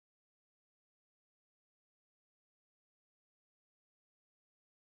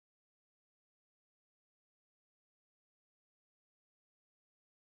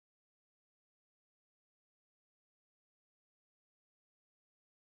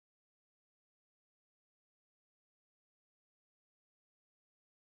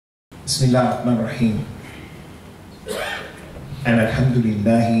Bismillah ar-Rahman ar-Rahim. And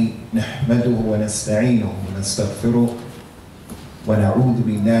alhamdulillah nahmaduhu wa nasta'inuhu wa nastaghfiruh wa na'udhu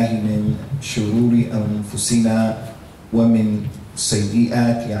billahi min shururi anfusina wa min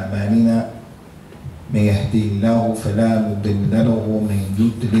sayyiati a'malina. من يهدي الله فلا مضل له ومن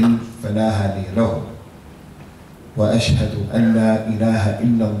يضلل فلا هادي له وأشهد أن لا إله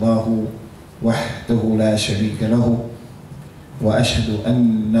إلا الله وحده لا شريك له وأشهد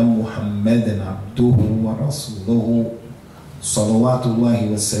أن محمدا عبده ورسوله صلوات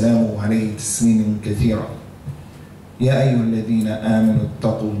الله والسلام عليه تسليما كثيرا. يا أيها الذين آمنوا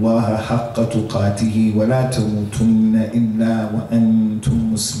اتقوا الله حق تقاته ولا تموتن إلا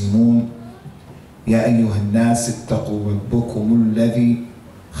وأنتم مسلمون. يا أيها الناس اتقوا ربكم الذي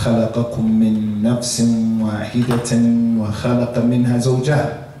خلقكم من نفس واحدة وخلق منها زوجها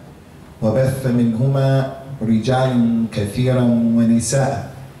وبث منهما رجالا كثيرا ونساء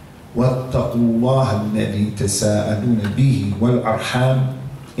واتقوا الله الذي تساءلون به والأرحام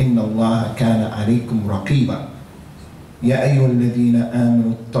إن الله كان عليكم رقيبا. يا أيها الذين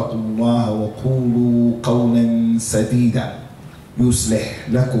آمنوا اتقوا الله وقولوا قولا سديدا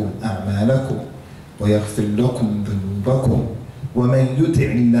يصلح لكم أعمالكم ويغفر لكم ذنوبكم ومن يطع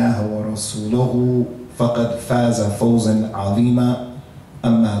الله ورسوله فقد فاز فوزا عظيما.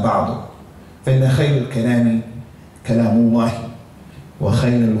 أما بعد فإن خير الكلام كلام الله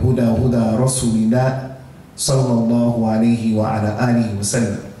وخير الهدى هدى رسول الله صلى الله عليه وعلى آله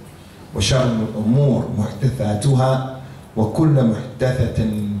وسلم وشر الأمور محدثاتها وكل محدثة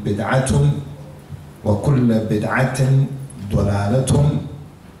بدعة وكل بدعة ضلالة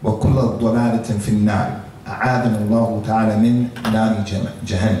وكل ضلالة في النار. أعاذنا الله تعالى من نار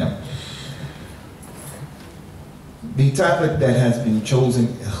جهنم. The topic that has been chosen,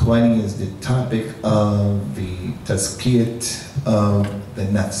 Ikhwani, is the topic of the tazkiyat of the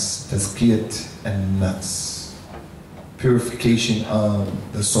nafs, tazkiyat and nafs, purification of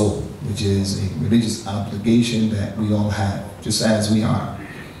the soul, which is a religious obligation that we all have, just as we are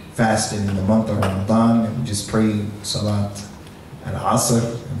fasting in the month of Ramadan and we just pray Salat al-Asr,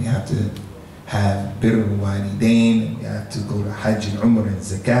 and we have to have birr al-walidain, and we have to go to Hajj and Umrah and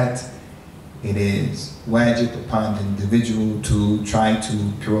Zakat. It is wajib upon the individual to try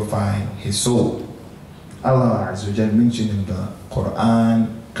to purify his soul. Allah Azza wa Jal mentioned in the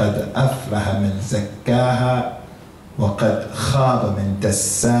Quran, قَدْ أَفْلَحَ مَنْ زَكَّاهَا وَقَدْ خَابَ مَنْ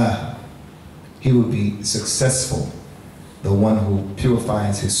دَسَّاهَا. He will be successful, the one who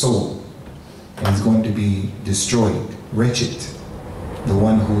purifies his soul, and is going to be destroyed, wretched, the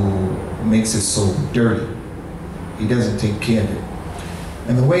one who makes his soul dirty. He doesn't take care of it.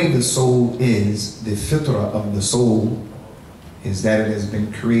 And the way the soul is, the fitrah of the soul, is that it has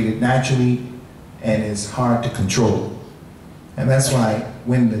been created naturally and is hard to control. And that's why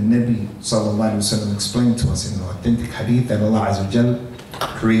when the Nabi sallallahu alaihi wasallam explained to us in the authentic hadith that Allah Azza wa Jal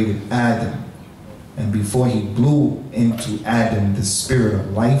created Adam, and before he blew into Adam the spirit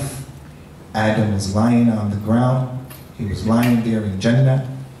of life, Adam was lying on the ground. He was lying there in Jannah.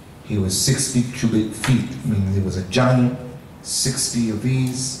 He was 60 cubic feet, meaning he was a giant. 60 of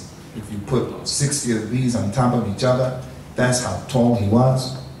these, if you put 60 of these on top of each other, that's how tall he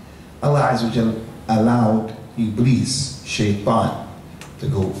was. Allah Azza wa Jal allowed Iblis, Shaitan, to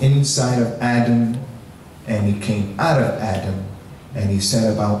go inside of Adam, and he came out of Adam, and he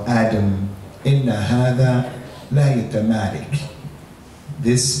said about Adam, Inna hadha la yatamalik.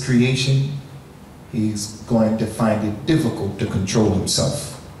 This creation, he's going to find it difficult to control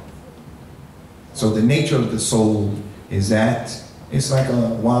himself. So the nature of the soul is that it's like a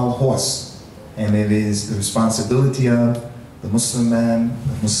wild horse, and it is the responsibility of the Muslim man,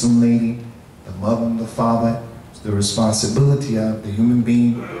 the Muslim lady, the mother and the father. It's the responsibility of the human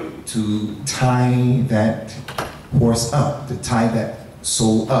being to tie that horse up, to tie that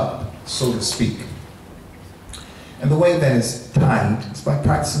soul up, so to speak. And the way that is tied is by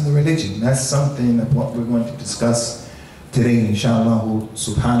practicing the religion. That's something of what we're going to discuss today, inshallah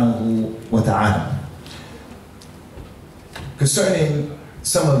subhanahu wa ta'ala. Concerning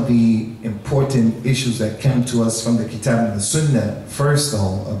some of the important issues that came to us from the Kitab and the Sunnah, first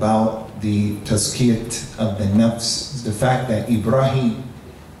though, about the tazkiyat of the nafs, is the fact that Ibrahim,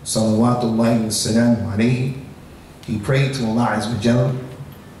 salawatullahi wassalamu alayhi, he prayed to Allah Azza wa Jal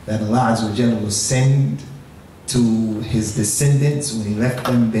that Allah Azza wa Jal will send to his descendants when he left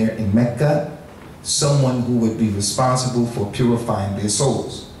them there in Mecca, someone who would be responsible for purifying their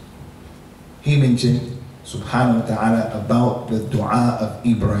souls. He mentioned subhanahu wa ta'ala about the dua of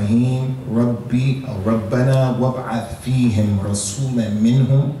Ibrahim, Rabbi or Rabbana wab'ath fihim rasulan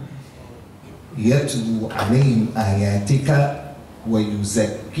minhum yatlu alayhim ayatika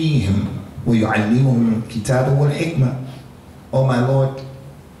وَيُزَكِّيهِمْ وَيُعَلِّمُهُمُ الْكِتَابَ وَالْحِكْمَةِ. Oh my Lord,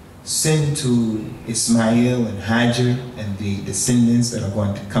 send to Ismail and Hajar and the descendants that are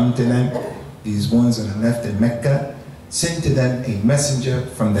going to come to them, these ones that are left in Mecca, send to them a messenger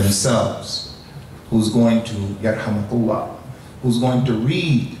from themselves who's going to, yarhamakullah, who's going to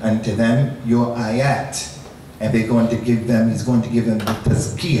read unto them your ayat, and they're going to give them, he's going to give them the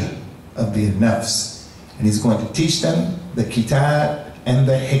tazkiyah of their nafs, and he's going to teach them the kitab and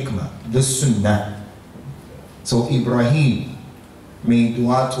the hikmah, the sunnah. So Ibrahim made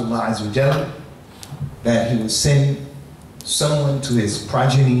dua to Allah Azza wa Jal that he would send someone to his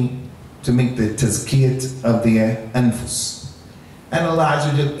progeny to make the tazkiyat of their anfus. And Allah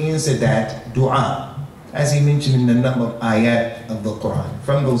Azza wa Jal answered that dua, as he mentioned in the number of ayat of the Quran.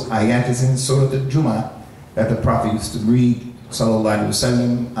 From those ayat is in Surah Al-Jum'ah that the Prophet used to read, sallallahu alayhi wa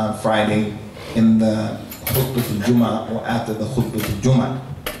sallam, on Friday in the khutbah al-Jum'ah or after the khutbah al-Jum'ah.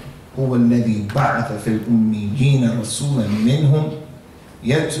 هو الذي بعث في الأميين رسولا منهم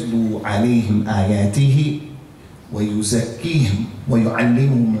يتلو عليهم آياته ويزكيهم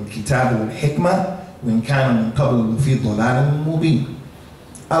ويعلمهم الكتاب والحكمة وإن كان من قبل في ضلال مبين.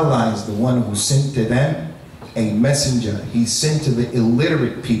 Allah is the one who sent to them a messenger. He sent to the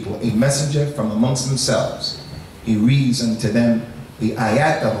illiterate people a messenger from amongst themselves. He reads unto them the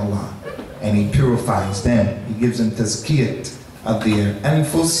ayat of Allah and he purifies them. He gives them tazkiyat of their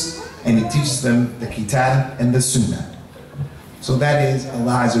anfus and he teaches them the kitab and the sunnah. So that is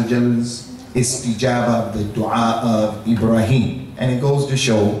Allah Azza wa Jalla's istijaba of the dua of Ibrahim. And it goes to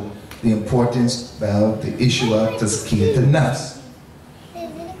show the importance of the issue of tazkiyat al-nafs.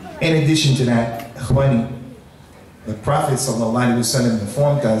 In addition to that, Ikhwani, the Prophet ﷺ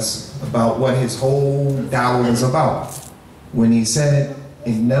informed us about what his whole da'wah was about when he said,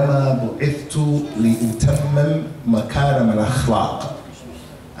 إِنَّمَا بُعِثْتُ لِأُتَمَّمْ مَكَارِمَ الْأَخْلَاقِ.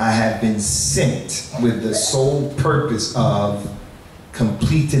 I have been sent with the sole purpose of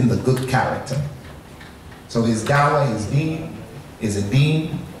completing the good character. So his da'wah, his deen, is a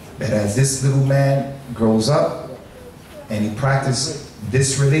deen that as this little man grows up and he practices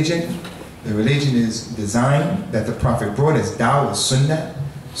this religion, the religion is designed, that the Prophet brought as da'wah, sunnah,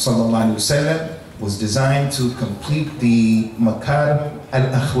 sallallahu alayhi wa sallam, was designed to complete the makarim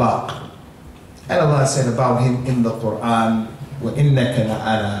al-akhlaq. And Allah said about him in the Quran, وَإِنَّكَ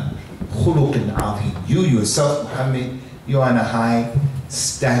لَعَلَى خُلُقٍ عَظِيمٍ. You yourself, Muhammad, you're on a high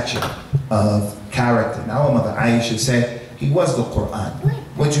stature of character. Now our mother Aisha said, he was the Quran.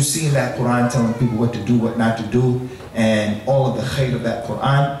 What you see in that Quran telling people what to do, what not to do, and all of the khayr of that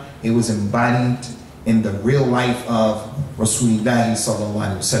Quran, it was embodied in the real life of Rasulullah sallallahu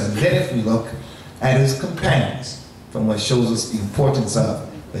alaihi wasallam. Then if we look at his companions, from what shows us the importance of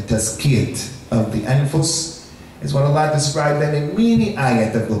the tazkiyat of the anfus, is what Allah described them in many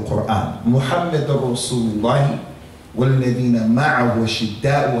ayat of the Quran. Muhammad Rasulullah وَالَّذِينَ مَعَهُ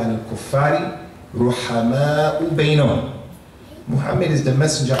وَشِدَّاءُ عَلَى الْكُفَّارِ رُحَمَاءُ بَيْنَهُمْ. Muhammad is the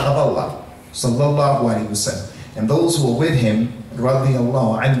messenger of Allah sallallahu alaihi wasallam. And those who are with him,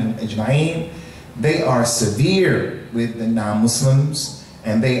 radiyallahu anhum ajma'in, they are severe with the non-Muslims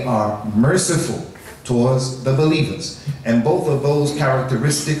and they are merciful towards the believers. And both of those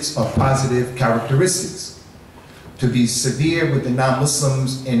characteristics are positive characteristics. To be severe with the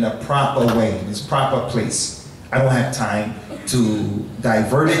non-Muslims in a proper way, in its proper place. I don't have time to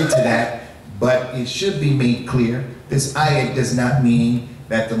divert into that, but it should be made clear. This ayat does not mean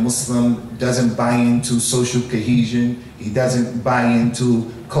that the Muslim doesn't buy into social cohesion. He doesn't buy into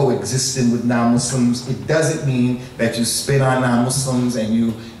coexisting with non-Muslims. It doesn't mean that you spit on non-Muslims and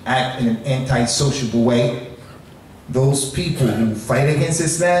you act in an anti-sociable way. Those people who fight against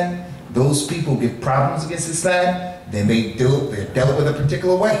Islam, those people get problems against Islam, then they're dealt with a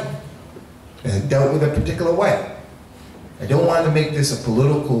particular way. They're dealt with a particular way. I don't want to make this a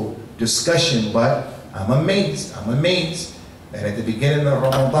political discussion, but I'm amazed that at the beginning of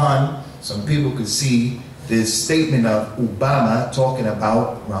Ramadan, some people could see this statement of Obama talking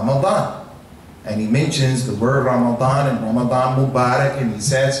about Ramadan. And he mentions the word Ramadan and Ramadan Mubarak, and he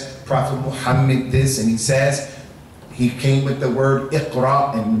says Prophet Muhammad this, and he says he came with the word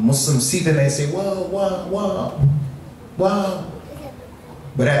Iqra, and Muslims see them and they say, wow, wow, wow, wow.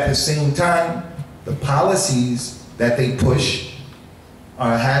 But at the same time, the policies that they push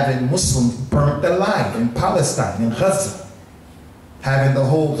are having Muslims burnt alive in Palestine, in Gaza, having the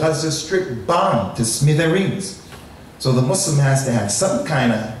whole Gaza Strip bombed to smithereens. So the Muslim has to have some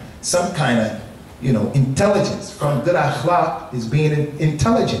kind of, intelligence. From good akhlaq is being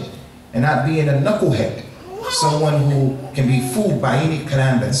intelligent and not being a knucklehead, someone who can be fooled by any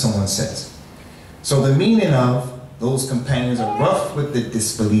kalam that someone says. So the meaning of those companions are rough with the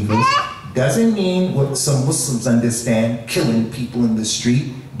disbelievers, doesn't mean what some Muslims understand, killing people in the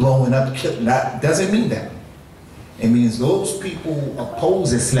street, blowing up, killing, that doesn't mean that. It means those people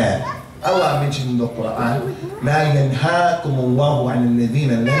oppose Islam. Allah mentioned in the Quran, مَا يَنْهَاكُمُ اللَّهُ عَنِ الَّذِينَ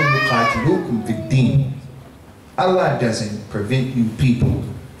لَمْ يُقَاتِلُوكُمْ فِي الدِّينِ. Allah doesn't prevent you people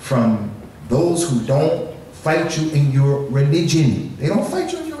from those who don't fight you in your religion. They don't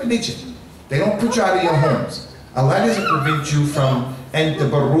fight you in your religion. They don't put you out of your homes. Allah doesn't prevent you from أَن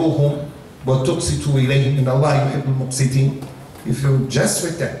تَبَرُّوهُمْ وَتُقْسِطُوا إِلَيْهِمْ إِنَّ اللَّهَ يُحِبُّ الْمُقْسِطِينَ. If you're just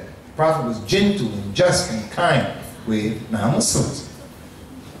with them. The Prophet was gentle and just and kind with non-Muslims.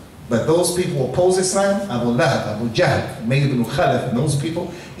 But those people who oppose Islam, Abu Lahab, Abu Jahl, Umayyah ibn Khalaf, and those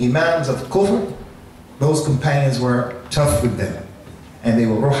people, imams of Kufr, those companions were tough with them. And they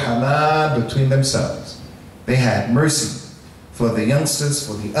were ruhama between themselves. They had mercy for the youngsters,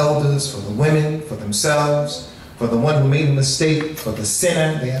 for the elders, for the women, for themselves, for the one who made a mistake, for the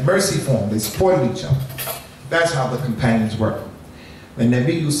sinner. They had mercy for them. They supported each other. That's how the companions were. When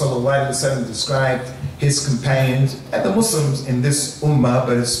Nabi sallallahu alaihi wasallam described his companions and the Muslims in this ummah,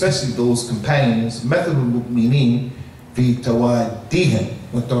 but especially those companions, مثل المؤمنين في توادهم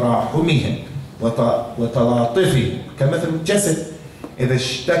وتراحمهم وتلاطفهم كمثل الجسد إذا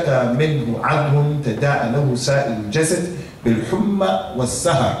اشتكى منه عضو تداعى له سائر الجسد بالحمى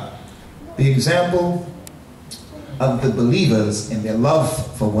والسهر. The example of the believers in their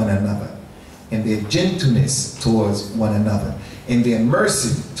love for one another, in their gentleness towards one another, in their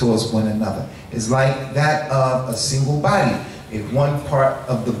mercy towards one another, is like that of a single body. If one part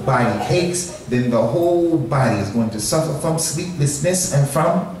of the body aches, then the whole body is going to suffer from sleeplessness and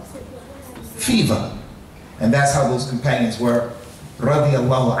from fever. And that's how those companions were,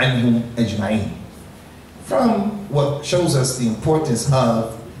 radiyallahu anhum ajma'in. From what shows us the importance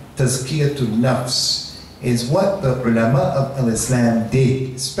of tazkiyatul nafs is what the ulama of al-Islam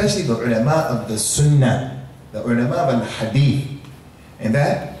did, especially the ulama of the sunnah, the ulama of al-hadith, and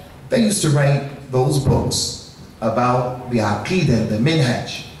that they used to write those books about the aqidah, the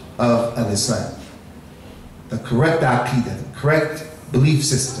minhaj of al-Islam, the correct aqidah, the correct belief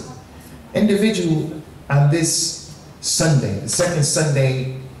system. Individual on this Sunday, the second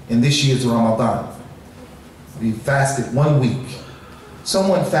Sunday in this year's Ramadan, we fasted 1 week.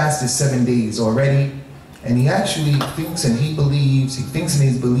 Someone fasted 7 days already, and he actually thinks and he believes, he thinks and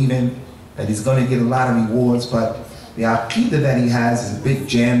he's believing that he's going to get a lot of rewards, but the aqidah that he has is a bit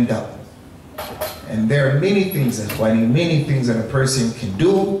jammed up. And there are many things that a person can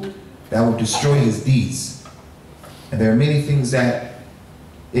do that will destroy his deeds. And there are many things that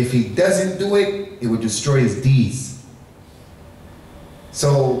if he doesn't do it, it would destroy his deeds.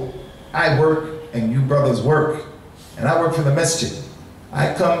 So I work and you brothers work, and I work for the masjid.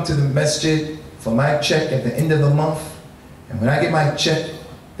 I come to the masjid for my check at the end of the month, and when I get my check,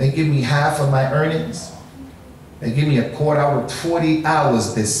 they give me half of my earnings. They give me a quarter. I worked 40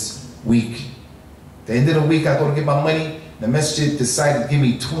 hours this week. At the end of the week, I go to get my money. The masjid decided to give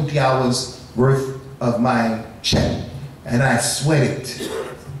me 20 hours worth of my check, and I sweat it.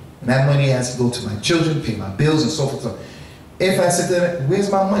 And that money has to go to my children, pay my bills, and so forth. So if I said to them,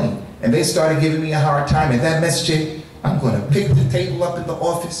 where's my money? And they started giving me a hard time at that masjid, I'm going to pick the table up in the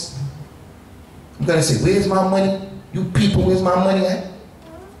office. I'm going to say, where's my money? You people, where's my money at?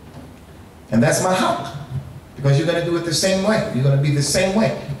 And that's my haqq. Because you're going to do it the same way. You're going to be the same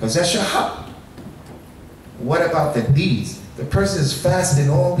way. Because that's your haqq. What about the deeds? The person is fasting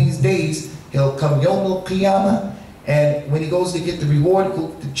all these days. He'll come Yawm al-Qiyamah, and when he goes to get the reward,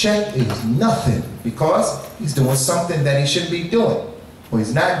 the check is nothing. Because he's doing something that he shouldn't be doing. Or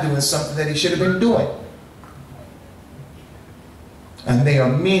he's not doing something that he should have been doing. And there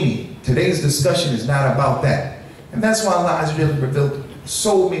are many. Today's discussion is not about that. And that's why Allah has really revealed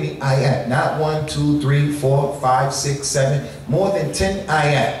so many ayat. Not 1, 2, 3, 4, 5, 6, 7. More than 10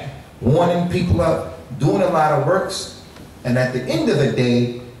 ayat. Warning people up, doing a lot of works. And at the end of the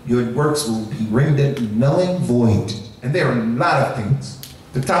day, your works will be rendered null and void. And there are a lot of things.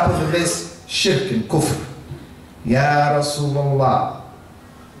 The top of the list, shirk and kufr. Ya Rasulullah.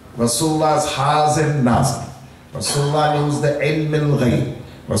 Rasulullah's hazir nazir. Rasulullah knows the ilm al-ghayb.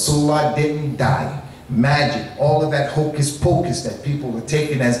 Rasulullah didn't die. Magic, all of that hocus pocus that people are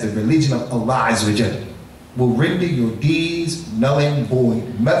taking as the religion of Allah Azza wa Jalla will render your deeds null and void.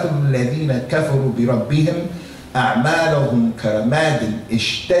 مَثُلُ الَّذِينَ كَفَرُوا بِرَبِّهِمْ أَعْمَالُهُمْ كَرَمَادٍ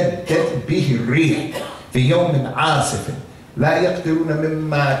اشْتَدَّتْ بِهِ الرِّيحُ فِي يَوْمٍ عَاصِفٍ لَا يَقْدِرُونَ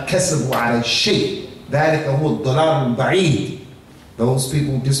مِمَّا كَسَبُوا عَلَى شَيْءٍ ذَلِكَ هُوَ الضَّلَالُ الْبَعِيدُ. Those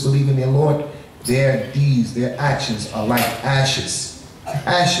people who disbelieve in their Lord, their deeds, their actions are like ashes.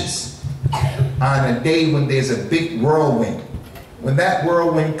 Ashes. on a day when there's a big whirlwind. When that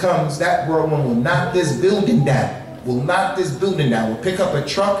whirlwind comes, that whirlwind will knock this building down. Will knock this building down. Will pick up a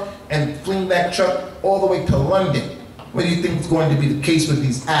truck and fling that truck all the way to London. What do you think is going to be the case with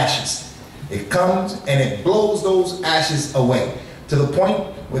these ashes? It comes and it blows those ashes away to the point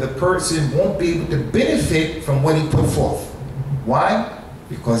where the person won't be able to benefit from what he put forth. Why?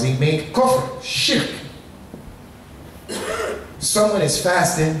 Because he made kufr, shirk. Someone is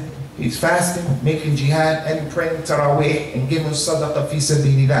fasting, he's fasting, making jihad and praying tarawih and giving sadaqah fi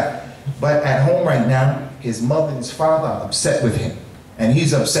sabilillah. But at home right now, his mother and his father are upset with him, and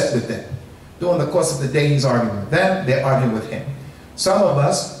he's upset with them. During the course of the day, he's arguing with them, they're arguing with him. Some of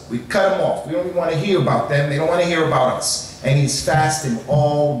us, we cut them off. We don't even want to hear about them, they don't want to hear about us. And he's fasting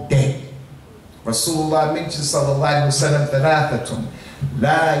all day. Rasulullah mentioned sallallahu alayhi wa sallam thalathatun.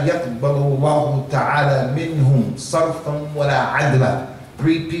 لا يقبل الله تعالى منهم صرفا ولا عدلا.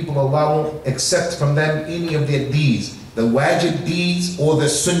 3 people Allah won't accept from them any of their deeds, the wajib deeds or the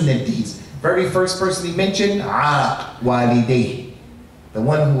sunnah deeds. Very first person he mentioned, walidayhi, the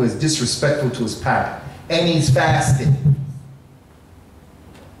one who is disrespectful to his parent, and he's fasting.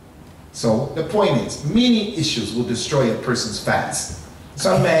 So the point is, many issues will destroy a person's fast.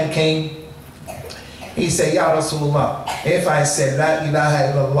 Some man came, he said, Ya Rasulullah, if I said La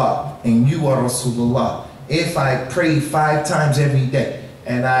ilaha illallah and you are Rasulullah, if I pray 5 times every day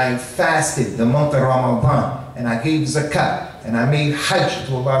and I fasted the month of Ramadan and I gave zakat and I made hajj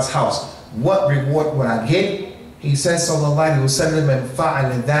to Allah's house, what reward would I get? He says, sallallahu alayhi wa sallam, man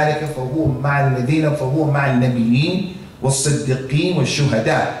fa'ala dhalika fahuwa ma'al ladina fahuwa ma'al nabiyyin was-siddiqeen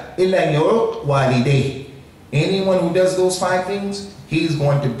was-shuhada illa yu'ut walidayhi. Anyone who does those 5 things, he's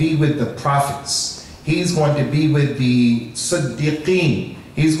going to be with the prophets. He's going to be with the siddiqeen.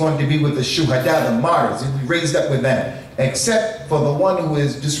 He's going to be with the shuhada, the martyrs. He'll be raised up with them. Except for the one who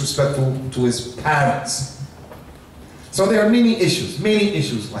is disrespectful to his parents. So there are many issues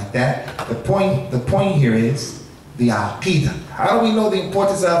like that. The point here is the aqidah. How do we know the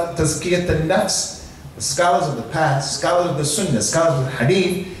importance of tazkiyat al-nafs? The scholars of the past, scholars of the sunnah, scholars of the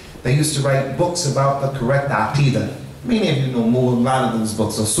hadith, they used to write books about the correct aqidah. Many of you know more, a lot of those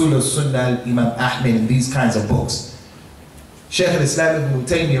books, Usul al-Sunnah, Imam Ahmed, and these kinds of books. Shaykh al-Islam ibn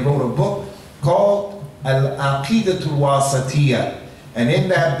Taymiyyah wrote a book called Al-Aqidatul Wasatiyah. And in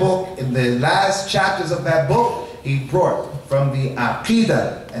that book, in the last chapters of that book, he brought from the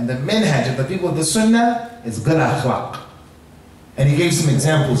aqidah and the minhaj of the people of the sunnah is good akhlaq. And he gave some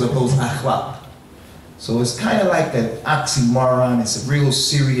examples of those akhlaq. So it's kind of like an oxymoron, it's a real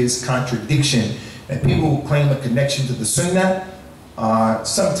serious contradiction that people who claim a connection to the sunnah are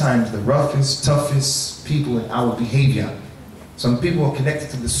sometimes the roughest, toughest people in our behavior. Some people are connected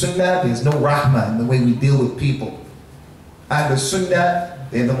to the sunnah, there's no rahmah in the way we deal with people. Ahl sunnah,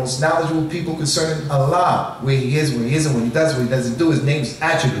 they're the most knowledgeable people concerning Allah, where He is, where He isn't, what He does, what He doesn't do, His name's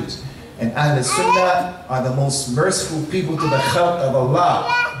attributes. And Ahl sunnah are the most merciful people to the khalq of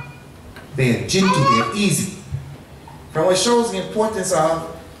Allah. They're gentle, they're easy. From what shows the importance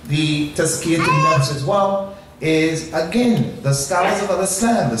of the tazkiyat al-nafs as well is, again, the scholars of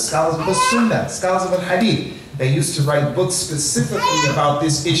al-Islam, the scholars of the Sunnah, scholars of al-Hadith, they used to write books specifically about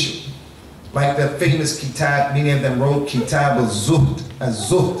this issue. Like the famous kitab, many of them wrote kitab al-Zuhd,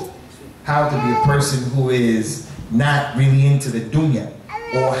 az-Zuhd, how to be a person who is not really into the dunya,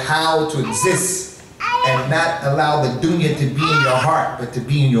 or how to exist and not allow the dunya to be in your heart, but to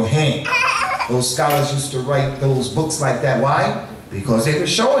be in your hand. Those scholars used to write those books like that. Why? Because they were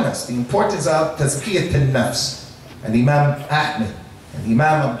showing us the importance of tazkiyat al-nafs. And Imam Ahmed, and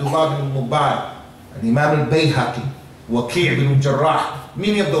Imam Abdullah ibn Mubarak, and Imam al-Bayhaqi, Waqi' ibn Jarrah,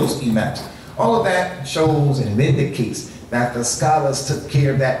 many of those imams. All of that shows and indicates that the scholars took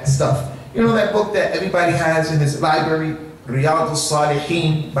care of that stuff. You know that book that everybody has in his library, Riyadh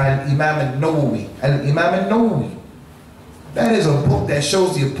al-Salihin by Imam al-Nawawi, Al-Imam al-Nawawi. That is a book that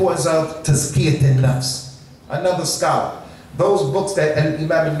shows the importance of tazkiyat al-nafs. Another scholar. Those books that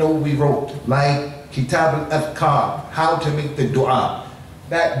Imam al-Nawawi wrote, like Kitab al-Adhkar, How to Make the Dua.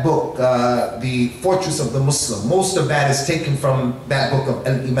 That book, The Fortress of the Muslim, most of that is taken from that book of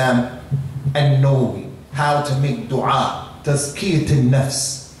Al-Imam al-Nawawi, How to Make Dua, Tazkiyat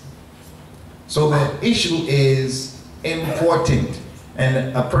al-Nafs. So the issue is important,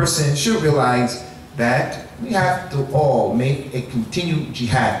 and a person should realize that we have to all make a continued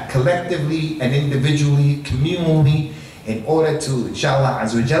jihad, collectively and individually, communally, in order to, inshallah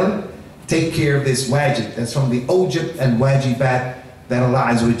azza wa jal, take care of this wajib. That's from the awjib and wajibat that Allah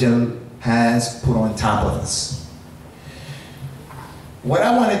azza wa jal has put on top of us. What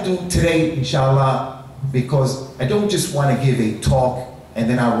I want to do today, inshallah, because I don't just want to give a talk and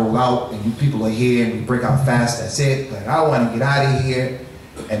then I roll out and you people are here and we break out fast, that's it. But I want to get out of here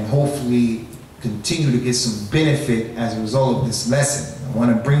and hopefully continue to get some benefit as a result of this lesson. I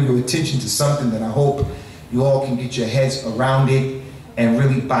want to bring your attention to something that I hope you all can get your heads around it and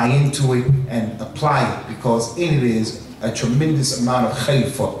really buy into it and apply it, because in it is a tremendous amount of khayr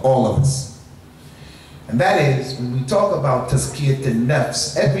for all of us. And that is, when we talk about tazkiyat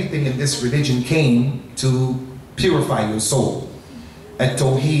al-nafs, everything in this religion came to purify your soul.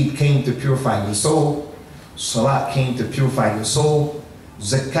 At-Tawheed came to purify your soul. Salat came to purify your soul.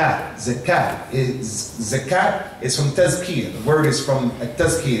 Zakat is from tazkiyah. The word is from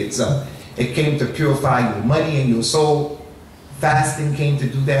tazkiyah itself. It came to purify your money and your soul. Fasting came to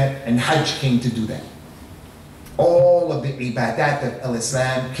do that, and Hajj came to do that. All of the ibadat of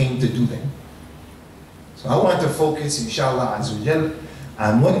al-Islam came to do that. So I want to focus, inshallah azza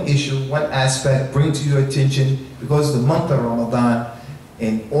on one issue, one aspect, bring to your attention, because the month of Ramadan,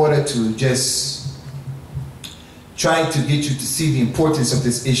 in order to just try to get you to see the importance of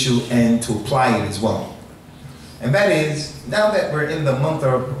this issue and to apply it as well. And that is, now that we're in the month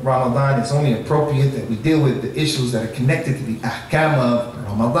of Ramadan, it's only appropriate that we deal with the issues that are connected to the ahkam of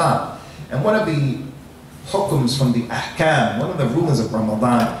Ramadan. And one of the hukms from the ahkam, one of the rulings of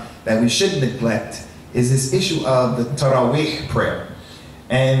Ramadan that we shouldn't neglect is this issue of the Taraweeh prayer.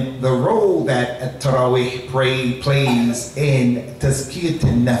 And the role that a Taraweeh plays in tazkiyat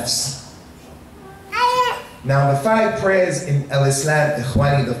al-nafs. Now the 5 prayers in al-Islam,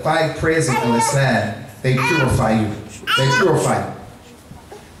 ikhwani, the 5 prayers in al-Islam, they purify you. They purify you.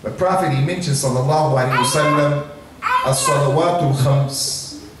 The Prophet, he mentioned, sallallahu alayhi wa sallam, as-salawatul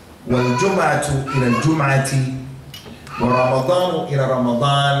khams, wal-jum'atu ila al-jum'ati, wa ramadanu ila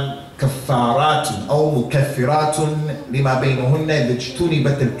ramadan, kaffaratun, aw mukaffiratun, lima baynahunna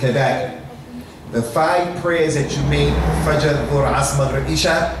bijtunibat al-kaba'ir. The 5 prayers that you made, Fajr, Dhuhr, Asr, Maghrib,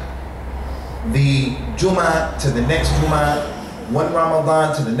 Isha, the Jum'ah to the next Jum'ah, one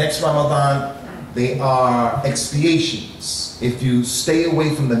Ramadan to the next Ramadan, they are expiations. If you stay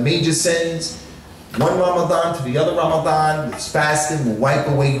away from the major sins, one Ramadan to the other Ramadan, this fasting will wipe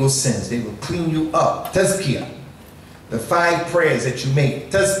away your sins. They will clean you up. Tazkiyah. The 5 prayers that you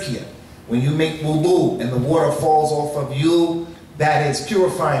make, tazkiyah. When you make wudu and the water falls off of you, that is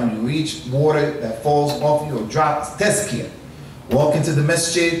purifying you. Each water that falls off you or drops, tazkiyah. Walk into the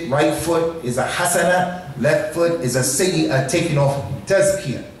masjid, right foot is a hasana, left foot is a sayyi'ah taken off,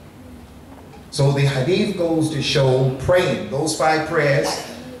 tazkiyah. So the hadith goes to show praying, those 5 prayers,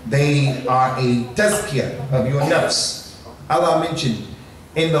 they are a tazkiyah of your nafs. Allah mentioned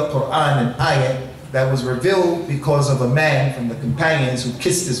in the Quran an ayah that was revealed because of a man from the companions who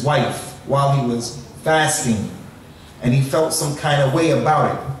kissed his wife while he was fasting, and he felt some kind of way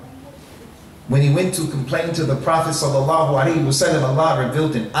about it. When he went to complain to the Prophet sallallahu alaihi wasallam, Allah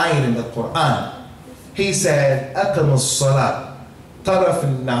revealed an ayah in the Quran. He said, "Aqim as-salat, taraf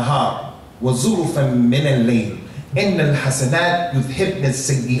an-nahar, وَزُرُفًا مِنَ اللَّيْلِ إِنَّ الْحَسَنَاتِ يُذْهِبْنَ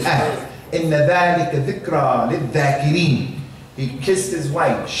السَّيِّئَاتِ إِنَّ ذَلِكَ ذِكْرَى لِلذَّاكِرِينَ." He kissed his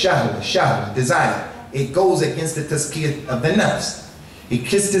wife, shahwa, desire. It goes against the tazkiyat of the nafs. He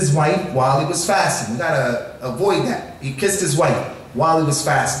kissed his wife while he was fasting. We gotta avoid that. He kissed his wife while he was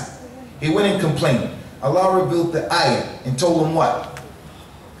fasting. He went and complained. Allah revealed the ayah and told him what?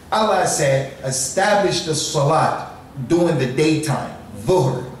 Allah said, establish the salat during the daytime,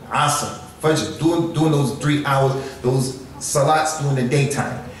 dhuhr, asr, fajr, doing those 3 hours, those salats during the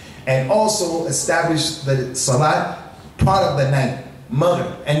daytime. And also establish the salat part of the night,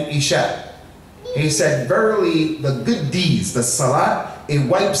 maghrib and isha. He said, verily the good deeds, the salat, it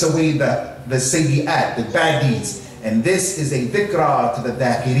wipes away the sayyi'at, the bad deeds. And this is a dhikra to the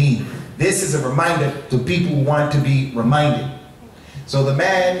dhakirin. This is a reminder to people who want to be reminded. So the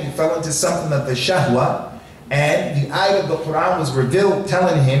man, he fell into something of the shahwa, and the ayah of the Quran was revealed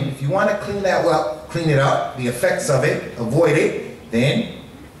telling him, if you want to clean that well, clean it up, the effects of it, avoid it, then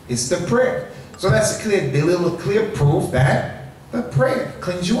it's the prayer. So that's a clear proof that the prayer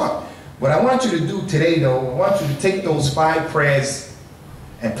cleans you up. What I want you to do today though, I want you to take those 5 prayers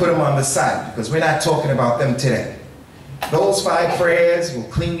and put them on the side, because we're not talking about them today. Those 5 prayers will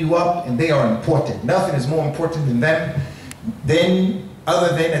clean you up, and they are important. Nothing is more important than them,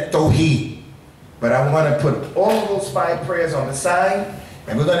 other than a tawheed. But I want to put all of those 5 prayers on the side,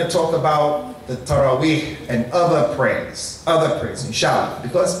 and we're going to talk about the Taraweeh and other prayers, inshallah.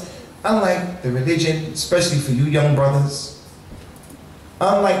 Because unlike the religion, especially for you young brothers,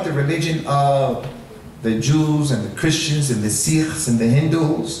 unlike the religion of the Jews and the Christians and the Sikhs and the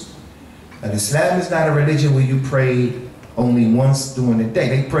Hindus, and Islam is not a religion where you pray only once during the day.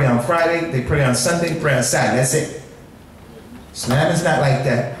 They pray on Friday, they pray on Sunday, they pray on Saturday, that's it. Islam is not like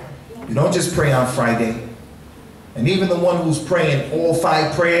that. You don't just pray on Friday. And even the one who's praying all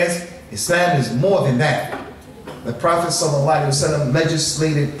 5 prayers, Islam is more than that. The Prophet ﷺ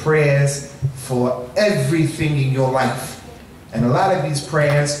legislated prayers for everything in your life. And a lot of these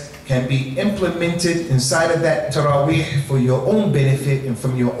prayers can be implemented inside of that Taraweeh for your own benefit and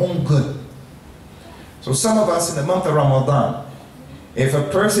from your own good. So some of us in the month of Ramadan, if a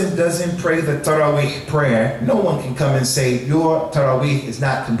person doesn't pray the Taraweeh prayer, no one can come and say, your Taraweeh is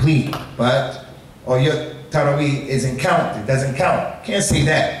not complete, or your Taraweeh isn't counted, it doesn't count. Can't say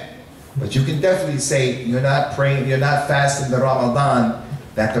that. But you can definitely say you're not praying, you're not fasting the Ramadan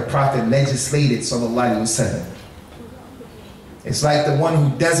that the Prophet legislated, sallallahu alaihi wasallam. It's like the one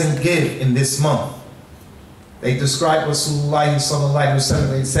who doesn't give in this month. They described Rasulullah sallallahu alaihi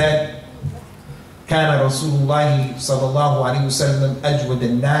wasallam. They said, كان رسول الله صلى الله عليه وسلم أجود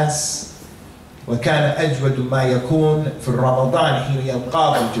الناس وكان أجود ما يكون في رمضان حين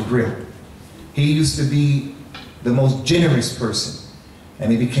يلقاه جبريل. He used to be the most generous person,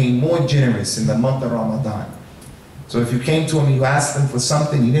 and he became more generous in the month of Ramadan. So if you came to him and you asked him for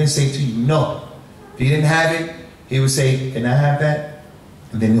something, he didn't say to you no. If he didn't have it, he would say, can I have that?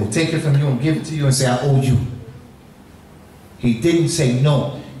 And then he'll take it from you and give it to you and say, I owe you. He didn't say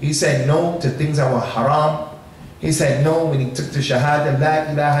no. He said no to things that were haram. He said no when he took the shahada,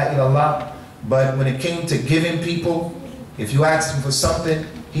 la ilaha illallah. But when it came to giving people, if you asked him for something,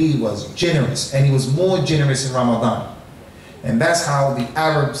 he was generous. And he was more generous in Ramadan. And that's how the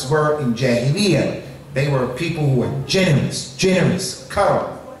Arabs were in Jahiliyyah. They were people who were generous,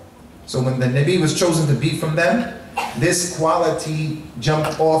 karam. So when the Nabi was chosen to be from them, this quality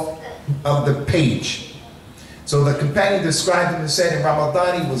jumped off of the page. So the companion described him and said in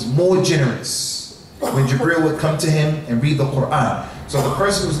Ramadan he was more generous when Jibreel would come to him and read the Quran. So the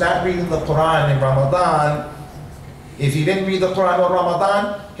person who's not reading the Quran in Ramadan, if he didn't read the Quran in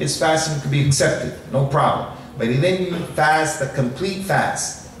Ramadan, his fasting could be accepted, no problem. But he didn't fast the complete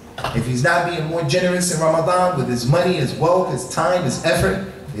fast. If he's not being more generous in Ramadan with his money, his wealth, his time, his effort,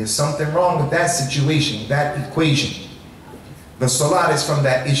 there's something wrong with that situation, that equation. The salat is from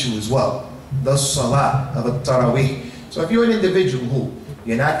that issue as well. The salat of the Taraweeh. So if you're an individual who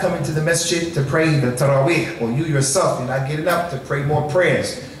you're not coming to the masjid to pray the Taraweeh, or you yourself, you're not getting up to pray more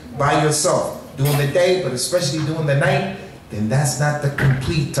prayers by yourself during the day, but especially during the night, then that's not the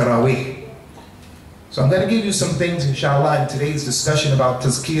complete Taraweeh. So I'm going to give you some things, inshallah, in today's discussion about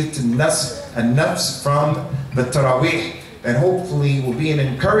Tazkiyat an-Nafs from the Taraweeh that hopefully will be an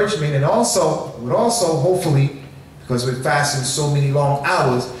encouragement, and would also hopefully, because we're fasting so many long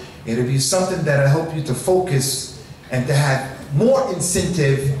hours, it'll be something that'll help you to focus and to have more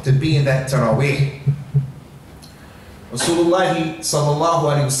incentive to be in that Taraweeh. Rasulullah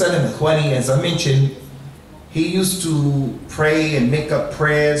sallallahu alaihi wasallam, as I mentioned, he used to pray and make up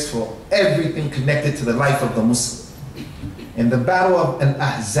prayers for everything connected to the life of the Muslim. In the battle of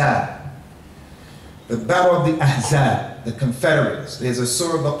Al-Ahzab, the battle of the Ahzab, the Confederates, there's a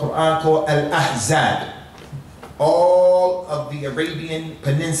surah of the Quran called Al-Ahzab. All of the Arabian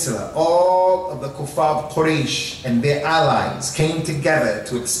Peninsula, all of the Kuffar of Quraysh and their allies came together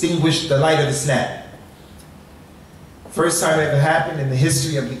to extinguish the light of Islam. First time it ever happened in the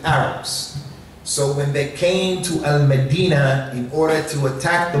history of the Arabs. So when they came to Al-Madinah in order to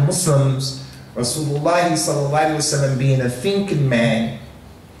attack the Muslims, Rasulullah sallallahu alaihi wasallam, being a thinking man,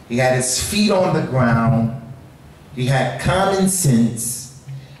 he had his feet on the ground, he had common sense.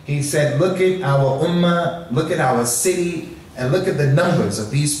 He said, look at our ummah, look at our city, and look at the numbers of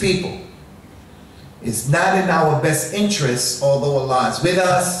these people. It's not in our best interest, although Allah is with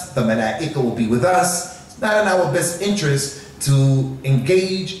us, the malaika will be with us, it's not in our best interest to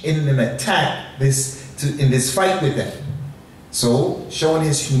engage in an attack, in this fight with them. So, showing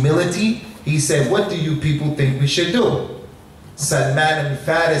his humility, he said, what do you people think we should do? Salman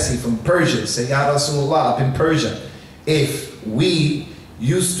al-Farisi from Persia said, Ya Rasulullah, up in Persia, if we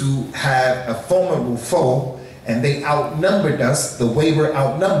used to have a formidable foe and they outnumbered us the way we're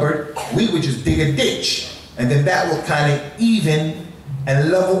outnumbered, we would just dig a ditch, and then that will kind of even and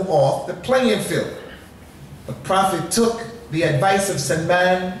level off the playing field. The Prophet took the advice of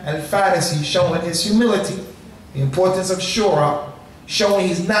Salman al-Farisi, showing his humility, the importance of shura, showing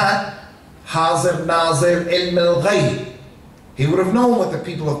he's not Hazir Nazir ilm al-Ghayb. He would have known what the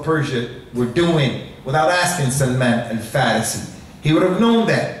people of Persia were doing without asking Salman al-Farisi. He would have known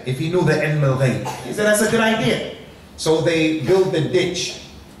that if he knew the ilm al-Ghayb. He said, that's a good idea. So they built the ditch,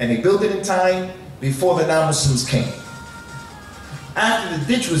 and they built it in time before the non-Muslims came. After the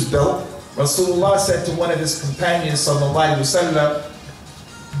ditch was built, Rasulullah said to one of his companions, sallallahu alaihi wasallam,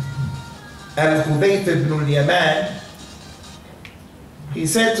 Al-Hudayth ibn al-Yaman, He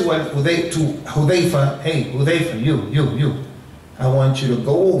said to Hudayfa, hey, Hudayfa, you, I want you to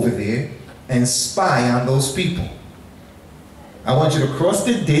go over there and spy on those people. I want you to cross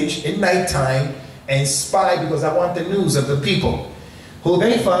the ditch at nighttime and spy because I want the news of the people.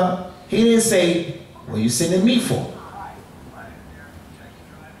 Hudayfa, he didn't say, what are you sending me for?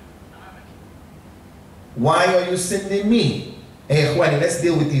 Why are you sending me? Hey, Khwani, let's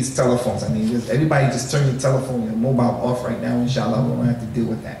deal with these telephones. I mean, everybody just turn your telephone, your mobile off right now. Inshallah, we don't have to deal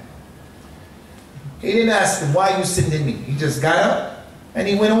with that. He didn't ask him, why are you sending me? He just got up and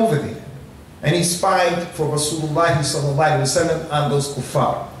he went over there. And he spied for Rasulullah sallallahu alaihi wasallam on those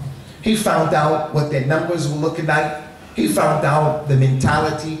kuffar. He found out what their numbers were looking like. He found out the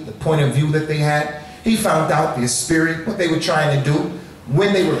mentality, the point of view that they had. He found out their spirit, what they were trying to do,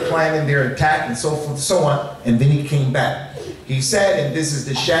 when they were planning their attack, and so forth and so on. And then he came back. He said, and this is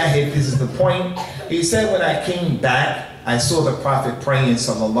the shahid, this is the point. He said, when I came back, I saw the Prophet praying,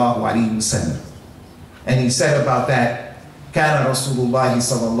 sallallahu alaihi wasallam. And he said about that, كان رسول الله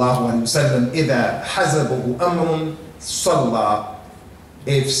صلى الله عليه وسلم إذا حزبه أمر صلى.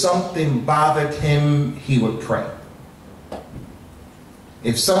 If something bothered him, he would pray.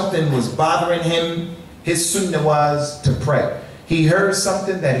 If something was bothering him, his sunnah was to pray. He heard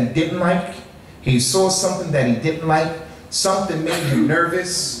something that he didn't like. He saw something that he didn't like. Something made him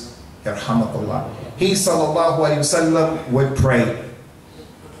nervous. Yarhamakallah. He sallallahu alaihi wasallam would pray.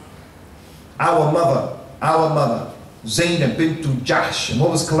 Our mother, Zainab bint Jahsh, and what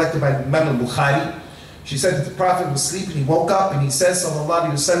was collected by Imam al-Bukhari, she said that the Prophet was sleeping, he woke up and he said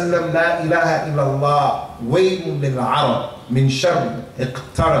sallallahu alaihi wasallam, La ilaha illallah, waylun lil arab, min sharr,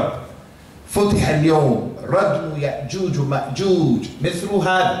 iqtarab, futih al-yawm, radmu ya'juj ma'juj, mithlu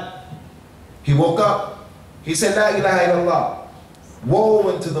hada. He woke up, he said, La ilaha illallah,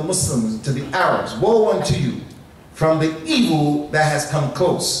 woe unto the Muslims, to the Arabs, woe unto you from the evil that has come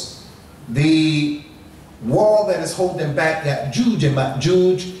close. The wall that is holding back Ya'juj and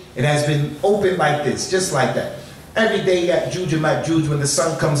Ma'juj, it has been opened like this, just like that. Every day Ya'juj and Ma'juj, when the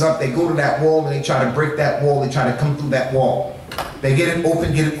sun comes up, they go to that wall and they try to break that wall, they try to come through that wall. They get it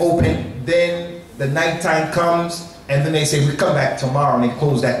open, then the nighttime comes, and then they say, we come back tomorrow, and they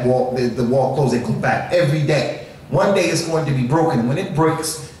close that wall, the wall closes, they come back every day. One day it's going to be broken. When it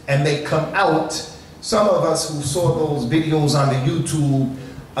breaks and they come out, some of us who saw those videos on the YouTube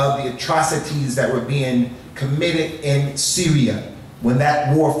of the atrocities that were being committed in Syria when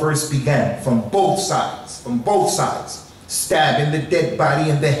that war first began, from both sides, stabbing the dead body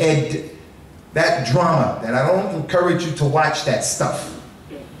in the head. That drama, that I don't encourage you to watch that stuff.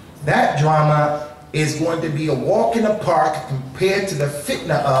 That drama is going to be a walk in the park compared to the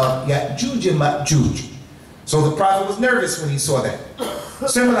fitna of Ya'juj and Ma'juj. So the Prophet was nervous when he saw that.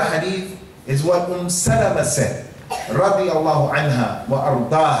 Similar hadith is what Salama said, radiyallahu anha wa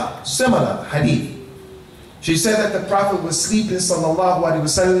ardaha. Similar hadith. She said that the Prophet was sleeping, sallallahu alaihi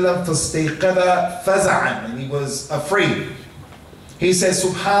wasallam, fastayqadha faza'an, and he was afraid. He said,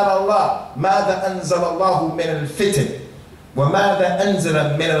 Subhanallah, ماذا أنزل الله من الفتن وماذا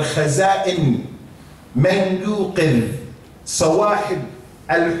أنزل من الخزائن من يوقظ صواحب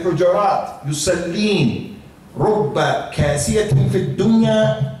الحجرات يصلين رب كاسية في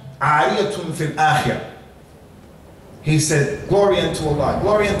الدنيا عارية في الآخرة. He said, glory unto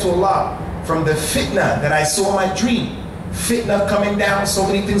Allah, from the fitna that I saw in my dream. Fitna coming down, so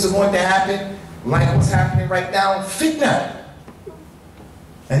many things are going to happen, like what's happening right now, fitna.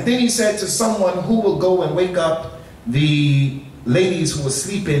 And then he said to someone, who will go and wake up the ladies who were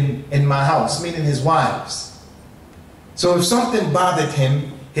sleeping in my house, meaning his wives. So if something bothered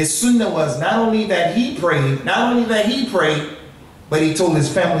him, his sunnah was not only that he prayed, but he told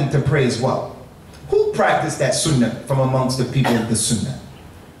his family to pray as well. Who practiced that sunnah from amongst the people of the sunnah?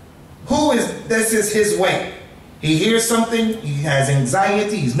 This is his way. He hears something, he has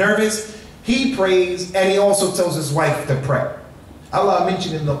anxiety, he's nervous, he prays, and he also tells his wife to pray. Allah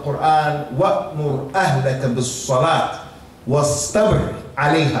mentioned in the Quran, وَأْمُرْ أَهْلَكَ بِالصَّلَاةِ وَاسْتَبِرْ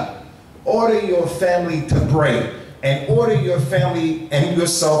عَلَيْهَا. Order your family to pray, and order your family and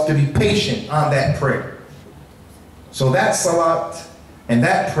yourself to be patient on that prayer. So that salat and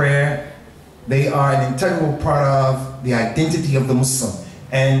that prayer, they are an integral part of the identity of the Muslim.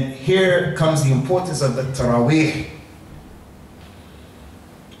 And here comes the importance of the Taraweeh.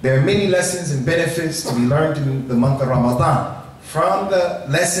 There are many lessons and benefits to be learned in the month of Ramadan. From the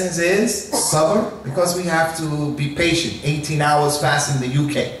lessons is sabr, because we have to be patient, 18 hours fast in the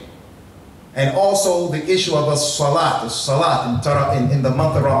UK. And also the issue of the salat in the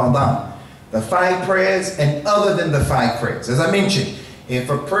month of Ramadan. The 5 prayers and other than the 5 prayers. As I mentioned, if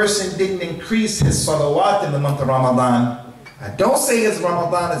a person didn't increase his salawat in the month of Ramadan, I don't say his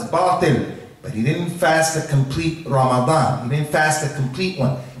Ramadan is batil, but he didn't fast a complete Ramadan. He didn't fast a complete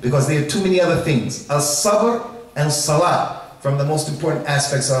one because there are too many other things. As-sabr and salah from the most important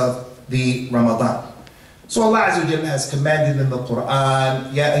aspects of the Ramadan. So Allah Azza wa Jalla has commanded in the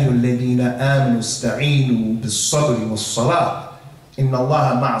Quran, Ya ayyuhalladhina amanu ista'inu bis-sabri was-salah. Inna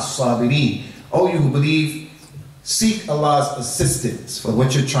Allaha ma'as sabirin. Oh, you who believe, seek Allah's assistance for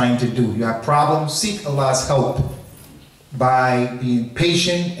what you're trying to do. You have problems, seek Allah's help by being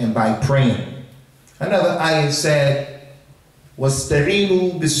patient and by praying. Another ayah said,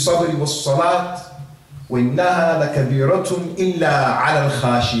 وَاسْتَعِينُوا بِالصَّبْرِ وَالصَّلَاةِ وَإِنَّهَا لَكَبِيرَةٌ إِلَّا عَلَى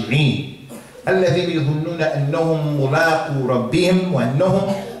الْخَاشِعِينَ الَّذِينَ يَظُنُّونَ أَنَّهُمْ مُلَاقُو رَبِّهِمْ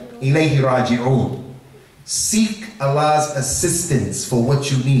وَأَنَّهُمْ إِلَيْهِ رَاجِعُونَ. Seek Allah's assistance for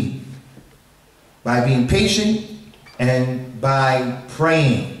what you need by being patient and by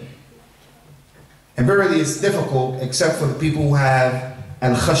praying. And verily it's difficult except for the people who have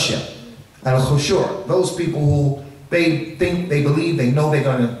al-khashya, al-khushur, those people who they think, they believe, they know they're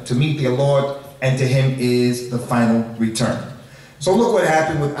going to meet their Lord, and to him is the final return. So look what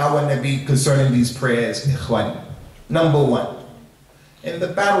happened with our Nabi concerning these prayers, ikhwan. Number one, in the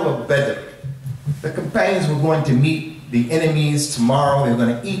battle of Badr, the companions were going to meet the enemies tomorrow. They were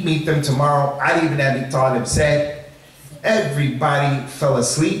going to meet them tomorrow. Ali ibn Abi Talib said, everybody fell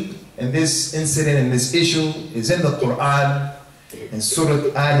asleep. And this incident and this issue is in the Quran, in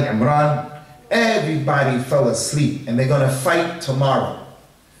Surah Ali Imran. Everybody fell asleep and they're going to fight tomorrow.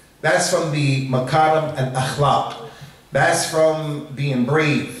 That's from the makaram al-akhlaq. That's from being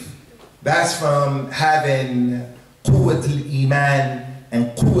brave. That's from having quwwat al-iman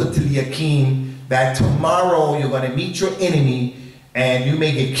and quwwat al-yaqeen, that tomorrow you're going to meet your enemy and you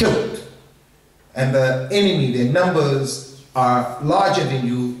may get killed. And the enemy, their numbers are larger than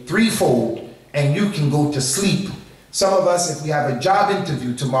you, threefold, and you can go to sleep. Some of us, if we have a job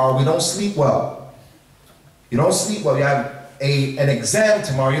interview tomorrow, we don't sleep well. You don't sleep well. You have an exam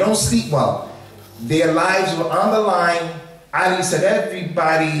tomorrow, you don't sleep well. Their lives were on the line. Ali said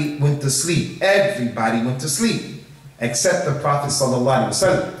everybody went to sleep. Everybody went to sleep, except the Prophet sallallahu alaihi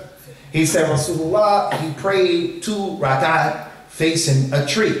wasallam. He said, Rasulullah, he prayed 2 rak'at facing a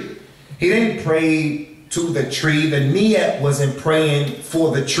tree. He didn't pray to the tree. The niyat wasn't praying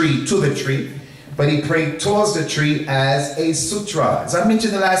for the tree, to the tree, but he prayed towards the tree as a sutra. As I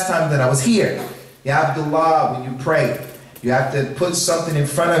mentioned the last time that I was here, Ya Abdullah, when you pray, you have to put something in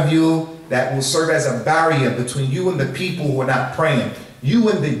front of you that will serve as a barrier between you and the people who are not praying, you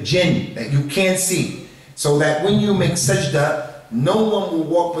and the jinn that you can't see, so that when you make sajda, no one will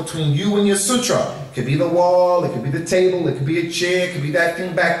walk between you and your sutra. It could be the wall, it could be the table, it could be a chair, it could be that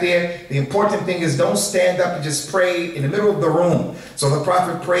thing back there. The important thing is don't stand up and just pray in the middle of the room. So the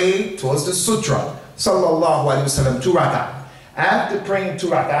Prophet prayed towards the sutra, sallallahu alaihi wasallam, 2 rak'at. After praying 2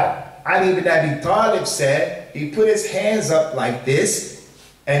 rak'at, Ali ibn Abi Talib said he put his hands up like this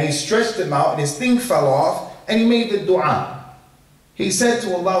and he stretched them out and his thing fell off and he made the dua. He said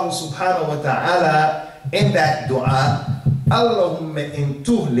to Allah subhanahu wa ta'ala in that dua, Allahumma in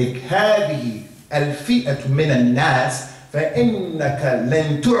tuhlik hadihi al-fi'atu min al-nas فَإِنَّكَ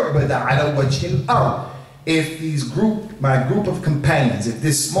لَن تُعْبَدَ عَلَى وَجْهِ الْأَرْضِ. If my group of companions, if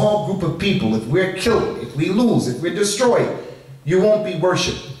this small group of people, if we're killed, if we lose, if we're destroyed, you won't be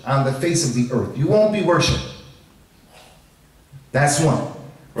worshipped on the face of the earth. You won't be worshipped. That's one.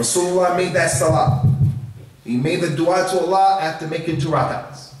 Rasulullah made that salah. He made the dua to Allah after making 2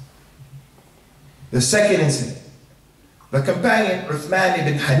 rak'ats. The second incident, the companion Uthman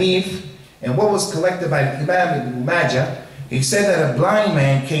ibn Hanif, and what was collected by Imam ibn Majah, he said that a blind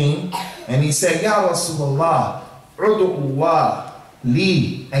man came and he said, Ya Rasulullah, udu'ullah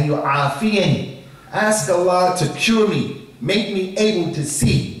li and yu'afiyani. Ask Allah to cure me, make me able to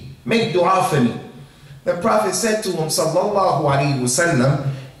see, make dua for me. The Prophet said to him, sallallahu alayhi wasallam,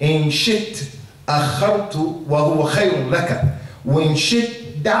 in shit akhartu wa huwa khayrun laka. When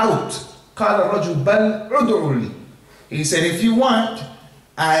shit doubt, qala rajul bal ud'u li. He said, if you want,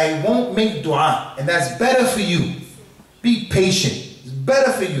 I won't make dua, and that's better for you. Be patient. It's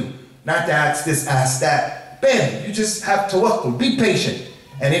better for you not to ask this, ask that. Ben, you just have tawakkul. Be patient.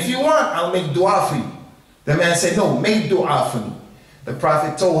 And if you want, I'll make dua for you. The man said, no, make dua for me. The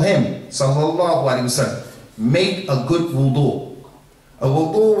Prophet told him, sallallahu alaihi wasallam, make a good wudu. A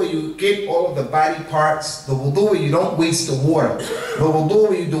wudu where you get all of the body parts. The wudu where you don't waste the water. The wudu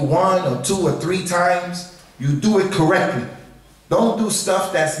where you do 1 or 2 or 3 times. You do it correctly. Don't do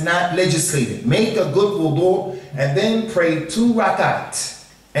stuff that's not legislated. Make a good wudu and then pray 2 rak'at.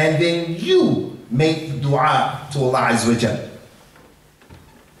 And then you make dua to Allah Azza wa Jalla.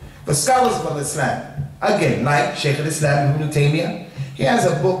 The scholars of Islam, Again, like Shaykh al-Islam Ibn Taymiyyah, he has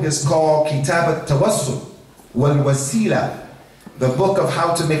a book that's called Kitab al-Tawassul wal-Wasila, the book of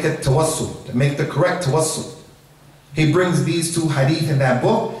how to make a tawassul, to make the correct tawassul. He brings these two hadith in that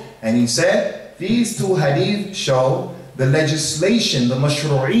book, and he said, these two hadith show the legislation, the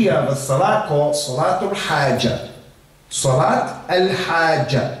mashru'iyah of a salat called Salatul Hajjah. Salat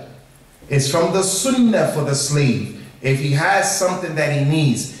al-Hajjah is from the sunnah for the slave. If he has something that he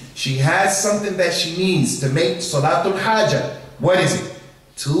needs, she has something that she needs to make Salatul Hajjah. What is it?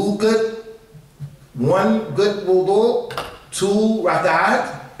 2 good, 1 good wudu, 2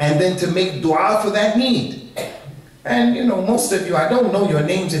 rak'at, and then to make dua for that need. And you know, most of you, I don't know your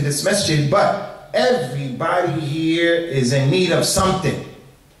names in this masjid, but everybody here is in need of something.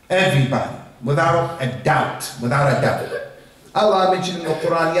 Everybody, without a doubt, without a doubt. Allah mentioned in the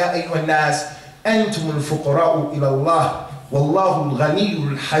Quran, Ya ayyuhan nas, antum al-fuqara'u ila Allah, wallahu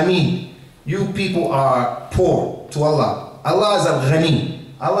al-ghaniyyu al-hamid. You people are poor to Allah. Allah is al-ghani,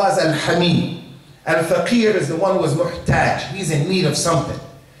 Allah is al-hamid. Al-faqir is the one who is muhtaj, he's in need of something.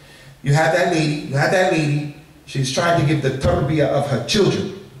 You have that lady, she's trying to give the tarbiyah of her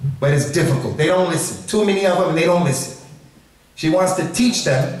children, but it's difficult. They don't listen. Too many of them, and they don't listen. She wants to teach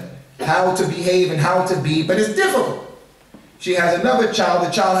them how to behave and how to be, but it's difficult. She has another child,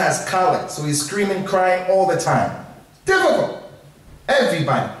 the child has colic, so he's screaming, crying all the time. Difficult.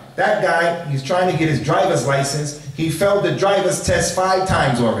 Everybody. That guy, he's trying to get his driver's license. He failed the driver's test 5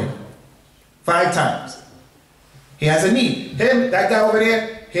 times already. 5 times. He has a need. Him, that guy over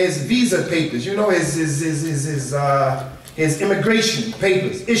there, his visa papers, you know, his immigration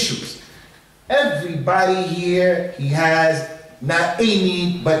papers, issues. Everybody here, he has not a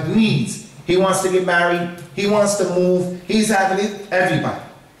need, but needs. He wants to get married, he wants to move, he's having it, everybody.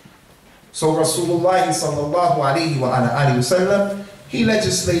 So Rasulullah sallallahu alayhi wa sallam, he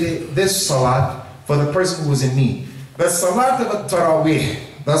legislated this salat for the person who was in need. The salat of al-tarawih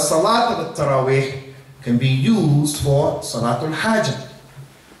can be used for salatul hajjah.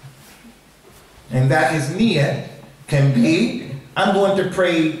 And that his niyyah can be, I'm going to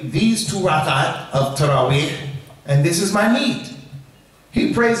pray these 2 rakat of tarawih, and this is my need.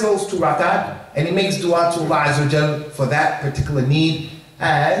 He prays those 2 rakat, and he makes dua to Allah Azza wa Jal for that particular need,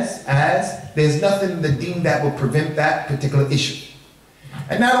 as there's nothing in the deen that will prevent that particular issue.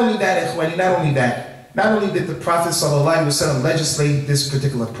 And not only that, ikhwani, not only did the Prophet ﷺ legislate this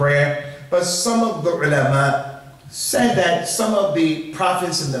particular prayer, but some of the ulama said that some of the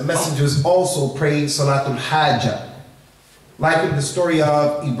prophets and the messengers also prayed Salatul Hajjah. Like in the story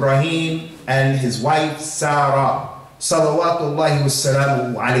of Ibrahim and his wife Sarah, salawatullahi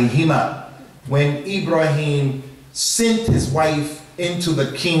wassalamu alayhima. When Ibrahim sent his wife into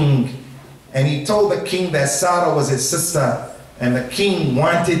the king, and he told the king that Sarah was his sister, and the king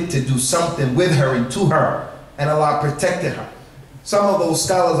wanted to do something with her and to her, and Allah protected her. Some of those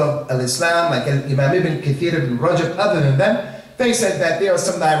scholars of Al-Islam, like Imam Ibn Kathir ibn Rajab, other than them, they said that there are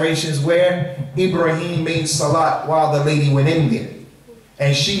some narrations where Ibrahim made salat while the lady went in there,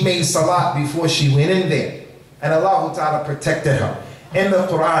 and she made salat before she went in there, and Allah Ta'ala protected her. In the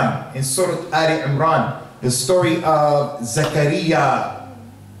Quran, in Surah Ali Imran, the story of Zakaria,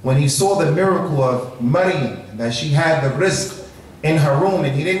 when he saw the miracle of Maryam, that she had the rizq in her room,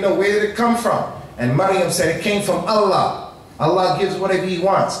 and he didn't know where did it come from. And Maryam said it came from Allah. Allah gives whatever he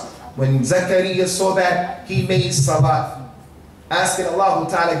wants. When Zakaria saw that, he made salat, asking Allah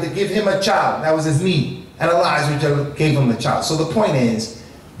Ta'ala to give him a child. That was his need. And Allah Azza wa Jalla gave him the child. So the point is,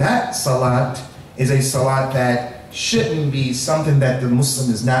 that salat is a salat that shouldn't be something that the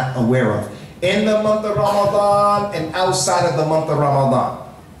Muslim is not aware of. In the month of Ramadan and outside of the month of Ramadan.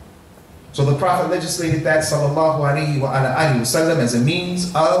 So the Prophet legislated that sallallahu alayhi wa sallam as a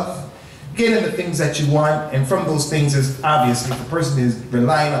means of getting the things that you want, and from those things is obviously if the person is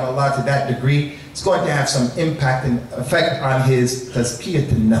relying on Allah to that degree, it's going to have some impact and effect on his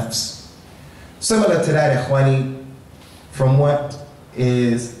tazkiyat al-nafs. Similar to that, ikhwani, from what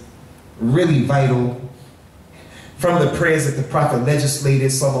is really vital, from the prayers that the Prophet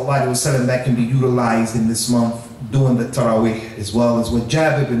legislated sallallahu alayhi wa sallam that can be utilized in this month, doing the Taraweeh, as well as what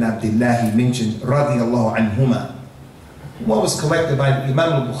Jabir bin Abdullah mentioned, radiyallahu anhuma. What was collected by Imam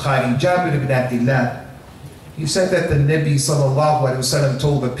al-Bukhari, Jabir bin Abdullah, he said that the Nabi sallallahu alayhi wa sallam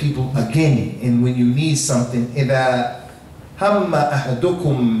told the people again, and when you need something, إِذَا هَمَّ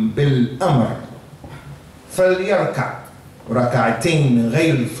أَحَدُكُمْ بِالْأَمْرِ فَلْيَرْكَعْ رَكَعْتَيْنِ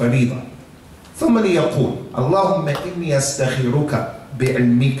غَيْرِ الْفَرِيضَةِ ثُمَّ لِيَقُولْ اللَّهُمَّ إِنِّي أَسْتَخِرُكَ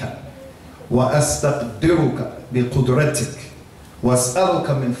بِعِلْمِكَ وأستقدرك بقدرتك وأسألك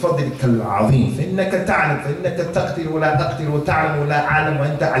من فضلك العظيم فإنك تعلم فإنك تقدر ولا أقدر وتعلم ولا أعلم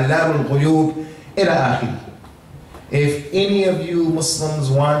وأنت علام الغيوب Ila akhiri. If any of you Muslims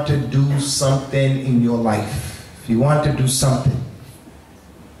want to do something in your life, if you want to do something,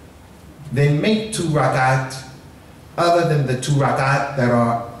 then make 2 rakat other than the 2 rakat that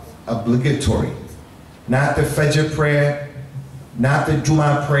are obligatory. Not the Fajr prayer, not the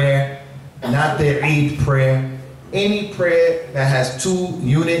Jummah prayer, not the Eid prayer. Any prayer that has 2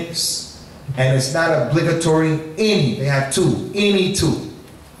 units and it's not obligatory, they have 2, any 2.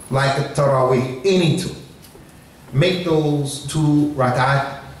 Like a Taraweeh, any 2. Make those 2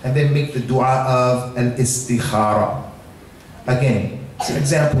 rakat and then make the dua of al-istikhara. Again, it's an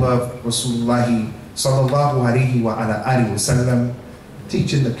example of Rasulullah sallallahu alayhi wa ala alihi wa sallam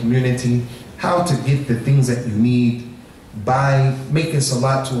teaching the community how to get the things that you need by making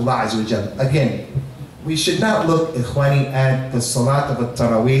salat to Allah Azza wa Jalla. Again, we should not look, ikhwani, at the salat of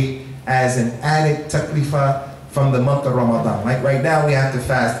al-Taraweeh as an added taklifah from the month of Ramadan. Like right now we have to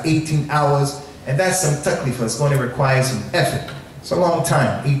fast 18 hours, and that's some taklifah. It's going to require some effort. It's a long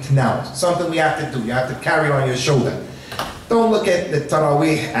time, 18 hours. Something we have to do. You have to carry it on your shoulder. Don't look at the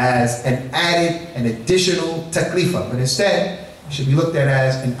Taraweeh as an added, an additional taklifah, but instead it should be looked at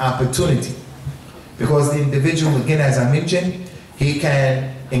as an opportunity. Because the individual, again, as I mentioned, he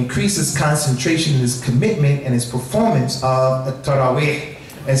can increase his concentration, his commitment, and his performance of the Taraweeh,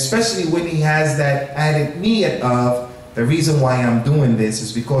 especially when he has that added need of the reason why I'm doing this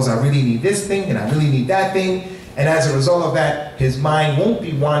is because I really need this thing and I really need that thing. And as a result of that, his mind won't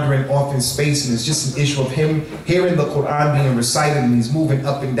be wandering off in space, and it's just an issue of him hearing the Quran being recited and he's moving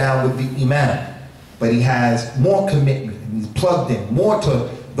up and down with the Imam. But he has more commitment and he's plugged in more to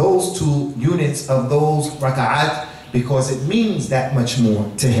those 2 units of those raka'at because it means that much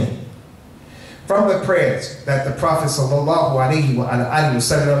more to him. From the prayers that the Prophet sallallahu alaihi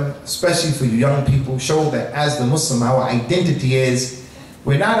wasallam, especially for you young people, show that as the Muslim, our identity is,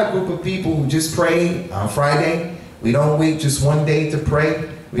 we're not a group of people who just pray on Friday. We don't wait just one day to pray.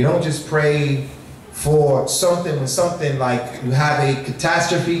 We don't just pray for something when something like you have a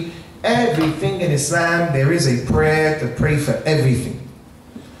catastrophe. Everything in Islam, there is a prayer to pray for everything.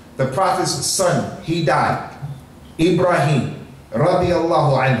 The Prophet's son, he died. Ibrahim,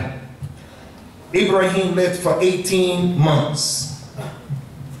 radiyallahu anhu. Ibrahim lived for 18 months.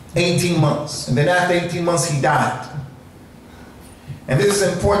 18 months. And then after 18 months, he died. And this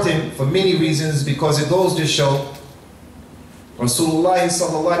is important for many reasons because it goes to show Rasulullah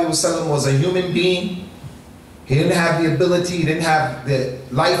sallallahu alaihi wasallam was a human being. He didn't have the ability, he didn't have the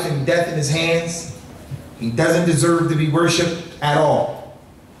life and death in his hands. He doesn't deserve to be worshipped at all.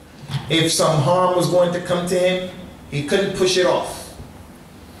 If some harm was going to come to him, he couldn't push it off.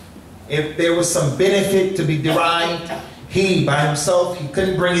 If there was some benefit to be derived, he by himself, he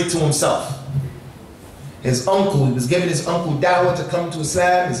couldn't bring it to himself. His uncle, he was giving his uncle dawah to come to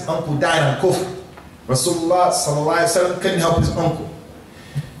Islam. His uncle died on kufr. Rasulullah sallallahu alaihi wasallam couldn't help his uncle.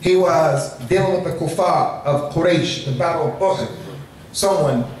 He was dealing with the kuffar of Quraysh, the battle of Uhud.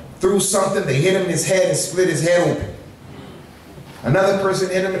 Someone threw something, they hit him in his head and split his head open. Another person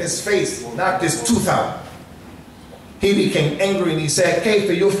hit him in his face, knocked his tooth out. He became angry and he said, كيف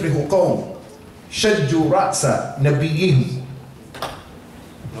يفلح قوم شجوا رأس نبيهم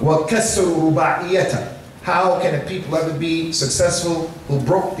وكسروا رباعيته. How can a people ever be successful who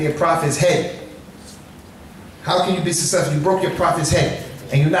broke their prophet's head? How can you be successful? You broke your prophet's head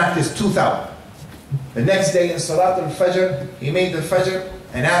and you knocked his tooth out. The next day in Salat al-Fajr, he made the Fajr,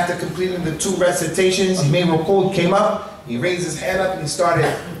 and after completing the 2 recitations, he made ruku, came up, he raised his hand up and he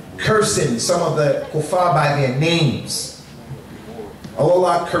started cursing some of the kuffar by their names. Oh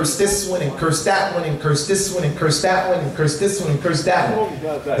Allah, curse this one and curse that one and curse this one and curse that one and curse this one and curse that one.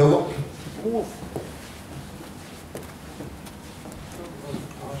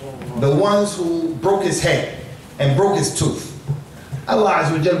 The ones who broke his head and broke his tooth. Allah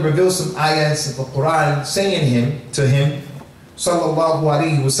Azza wa Jalla reveals some ayahs of the Quran saying to him, Sallallahu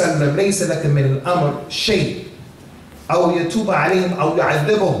alayhi wa sallam, لَيْسَ لَكَ مِنَ الْأَمْرِ شَيْءٍ أَوْ يَتُوبَ عَلَيْهِمْ أَوْ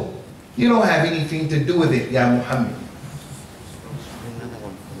يُعَذِّبَهُمْ. You don't have anything to do with it, Ya Muhammad.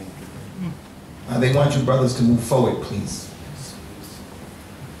 They want you brothers to move forward, please.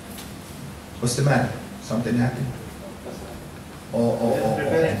 What's the matter? Something happened?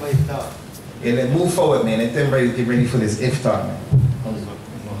 Yeah, then move forward, man. Let them get ready for this iftar, man.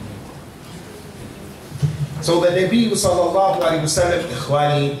 So the Nabi sallallahu alaihi wasallam,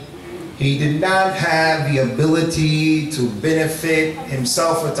 ikhwani, he did not have the ability to benefit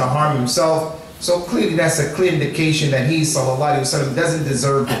himself or to harm himself. So clearly that's a clear indication that he sallallahu alaihi wasallam doesn't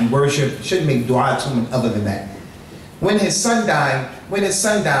deserve to be worshipped. Shouldn't make dua to him other than that. When his son died,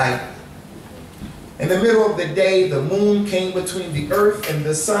 In the middle of the day, the moon came between the earth and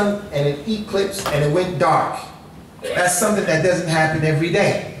the sun, and it eclipsed and it went dark. That's something that doesn't happen every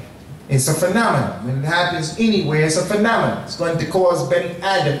day. It's a phenomenon. When it happens anywhere, it's a phenomenon. It's going to cause Bani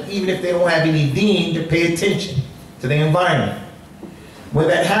Adam, even if they don't have any deen, to pay attention to the environment. When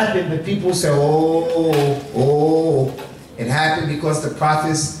that happened, the people said, oh, it happened because the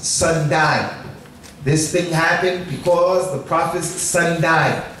Prophet's son died. This thing happened because the Prophet's son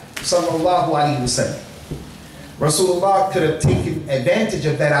died. Sallallahu Alaihi Wasallam. Rasulullah could have taken advantage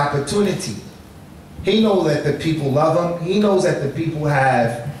of that opportunity. He knows that the people love him. He knows that the people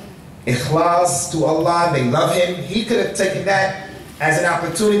have ikhlas to Allah. They love him. He could have taken that as an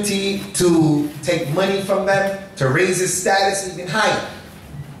opportunity to take money from them, to raise his status even higher.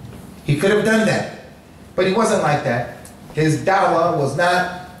 He could have done that. But he wasn't like that. His dawah was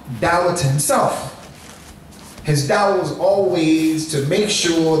not dawah to himself. His dawah was always to make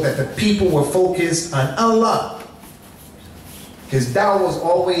sure that the people were focused on Allah. His dawah was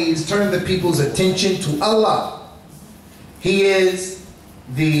always turn the people's attention to Allah. He is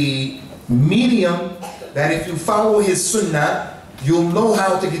the medium that if you follow his sunnah, you'll know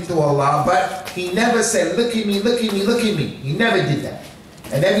how to get to Allah. But he never said, look at me, look at me, look at me. He never did that.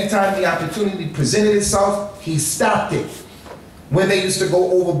 And every time the opportunity presented itself, he stopped it. When they used to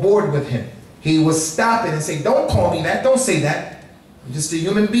go overboard with him, he would stop it and say, don't call me that, don't say that. I'm just a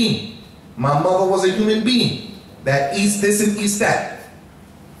human being. My mother was a human being that eats this and eats that.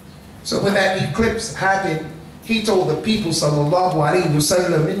 So when that eclipse happened, he told the people, sallallahu alayhi wa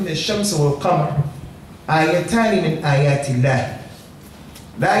sallam, inna ash-shamsa wal qamar ayatani min ayatillah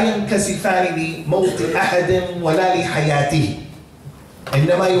la yankasifani li mawti ahadin wa la li hayatihi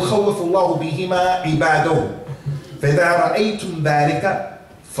innama yukhawwifu Allahu bihima ibadahu fa idha ra'aytum dhalika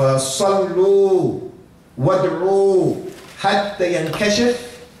فَصَلُّوا وَادْعُوا حَتَّى يَنْكَشِفْ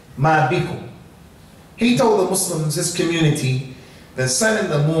مَا بِكُمْ. He told the Muslims, his community, the sun and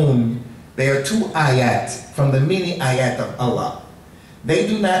the moon, they are two ayat from the many ayat of Allah. They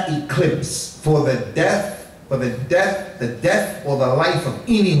do not eclipse for the death or the life of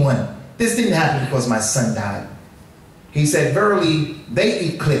anyone. This didn't happen because my son died. He said, verily, they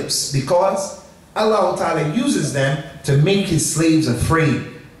eclipse because Allah Ta'ala uses them to make his slaves afraid,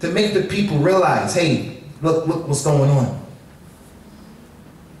 to make the people realize, hey, look what's going on.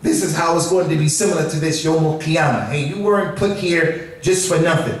 This is how it's going to be similar to this Yawm al-Qiyamah. Hey, you weren't put here just for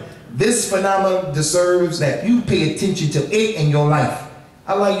nothing. This phenomenon deserves that you pay attention to it in your life.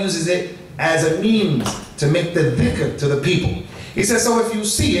 Allah uses it as a means to make the dhikr to the people. He says, so if you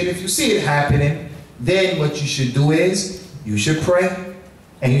see it happening, then what you should do is, you should pray,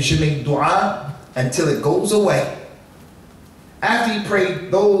 and you should make dua until it goes away. After he prayed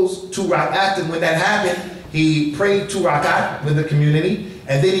those 2 rak'at, when that happened, he prayed 2 rak'at with the community,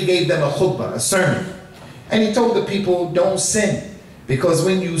 and then he gave them a khutbah, a sermon. And he told the people, don't sin. Because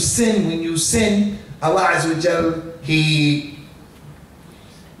when you sin, Allah Azza wa Jal,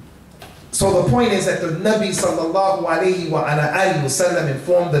 so the point is that the Nabi sallallahu alayhi wa sallam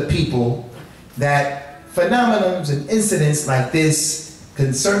informed the people that phenomenons and incidents like this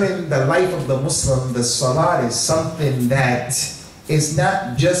concerning the life of the Muslim, the salat is something that is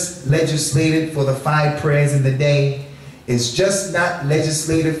not just legislated for the 5 prayers in the day. It's just not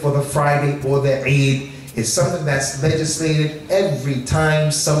legislated for the Friday or the Eid. It's something that's legislated every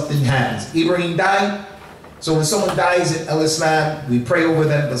time something happens. Ibrahim died. So when someone dies in Islam, we pray over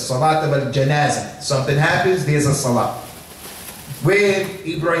them the salat of al-janazah. Something happens, there's a salat. With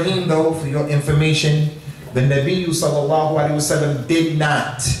Ibrahim though, for your information, the Nabi sallallahu alaihi wasallam did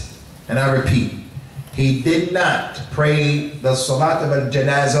not, and I repeat, he did not pray the salat of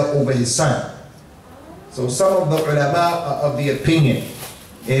al-janazah over his son. So some of the ulama are of the opinion,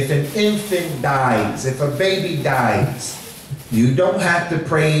 if an infant dies, if a baby dies, you don't have to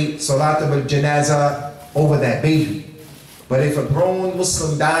pray salat of al-janazah over that baby. But if a grown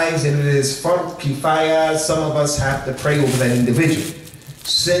Muslim dies and it is fard kifaya, some of us have to pray over that individual.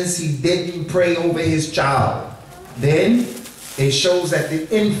 Since he didn't pray over his child, then it shows that the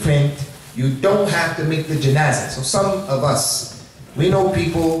infant, you don't have to make the janazah. So some of us, we know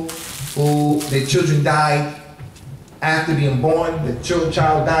people who their children died after being born, the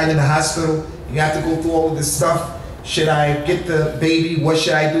child died in the hospital. You have to go through all of this stuff. Should I get the baby? What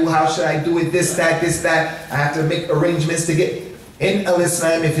should I do? How should I do it? This, that. I have to make arrangements to get in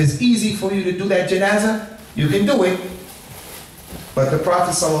Islam. If it's easy for you to do that janazah, you can do it. But the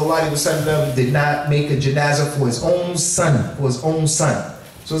Prophet ﷺ did not make a janazah for his own son,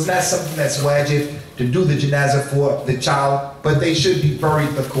 So it's not something that's wajib to do the janazah for the child, but they should be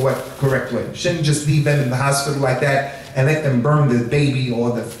buried the correct way. You shouldn't just leave them in the hospital like that and let them burn the baby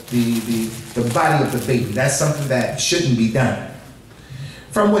or the body of the baby. That's something that shouldn't be done.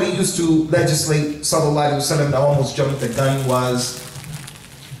 From what he used to legislate, sallallahu alaihi wasallam, I almost jumped the gun, was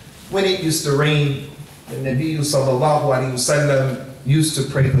when it used to rain, the Nabi sallallahu alaihi wasallam used to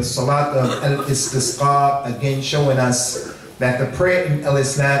pray the salat of al-istisqa, again showing us that the prayer in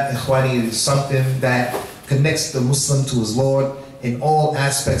al-Islam, ikhwani, is something that connects the Muslim to his Lord in all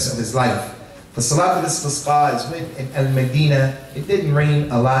aspects of his life. The salat al-istisqa is when in al-Medina, it didn't rain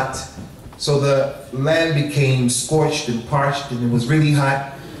a lot, so the land became scorched and parched, and it was really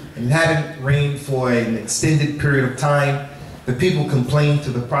hot, and it hadn't rained for an extended period of time. The people complained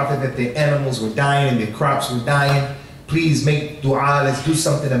to the Prophet that their animals were dying and their crops were dying. Please make dua, let's do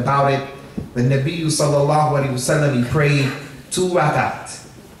something about it. The Nabi sallallahu alaihi wasallam, he prayed 2 rakat,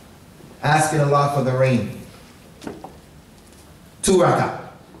 asking Allah for the rain. 2 rakat.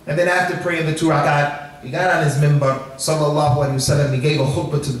 And then after praying the 2 rakat, he got on his minbar, sallallahu alaihi wasallam, he gave a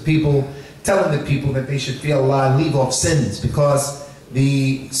khutbah to the people, telling the people that they should fear Allah and leave off sins, because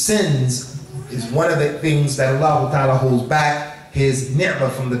the sins is one of the things that Allah Ta'ala holds back his ni'mah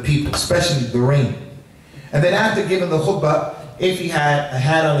from the people, especially the rain. And then after giving the khutbah, if he had a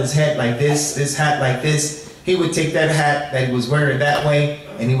hat on his head like this hat like this, he would take that hat that he was wearing that way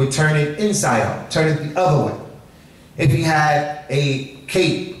and he would turn it inside out, turn it the other way. If he had a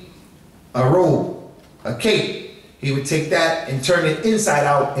cape, a robe, a cape, he would take that and turn it inside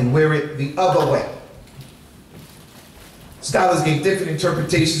out and wear it the other way. Scholars gave different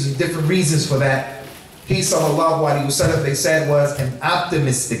interpretations and different reasons for that. He, sallallahu alaihi wasallam, they said, was an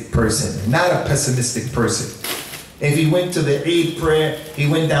optimistic person, not a pessimistic person. If he went to the Eid prayer, he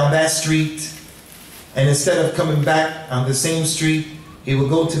went down that street, and instead of coming back on the same street, he would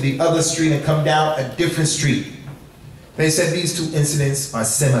go to the other street and come down a different street. They said these 2 incidents are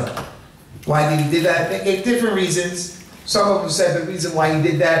similar. Why did he do that? They gave different reasons. Some of them said the reason why he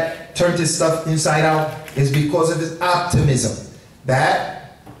did that, turned his stuff inside out, is because of his optimism.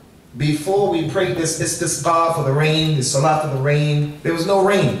 That before we prayed this istisqa for the rain, the salat for the rain, there was no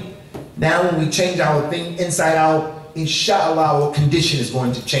rain. Now when we change our thing inside out, inshallah our condition is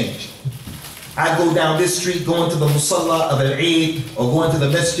going to change. I go down this street going to the musalla of al-Eid, or going to the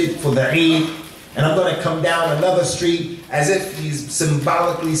masjid for the Eid, and I'm going to come down another street as if he's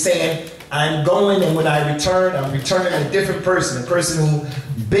symbolically saying, I'm going, and when I return, I'm returning a different person, a person who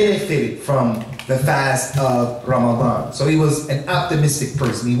benefited from the fast of Ramadan. So he was an optimistic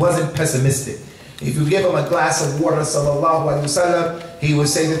person. He wasn't pessimistic. If you give him a glass of water, sallallahu alaihi wasallam, he would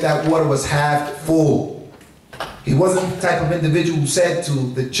say that that water was half full. He wasn't the type of individual who said to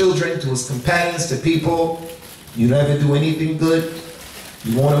the children, to his companions, to people, you never do anything good,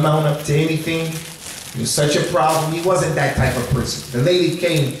 you won't amount up to anything, you're such a problem. He wasn't that type of person. The lady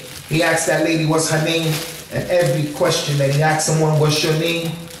came, he asked that lady what's her name, and every question that he asked someone, what's your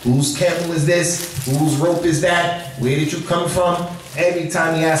name? Whose camel is this? Whose rope is that? Where did you come from? Every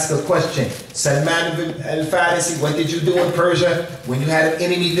time he asked a question, Salman al-Farisi, what did you do in Persia when you had an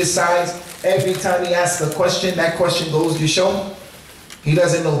enemy this size? Every time he asks a question, that question goes to show he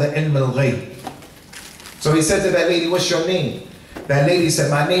doesn't know the ilm al-ghayb. So he said to that lady, what's your name? That lady said,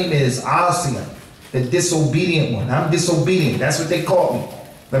 my name is Asiya, the disobedient one. I'm disobedient. That's what they called me.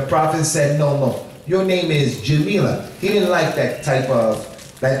 The Prophet said, no, no. Your name is Jamila. He didn't like that type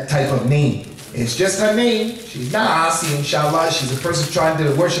of name. It's just her name. She's not Asi, inshallah. She's a person trying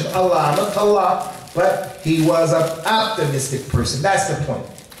to worship Allah, not Allah. But he was an optimistic person. That's the point.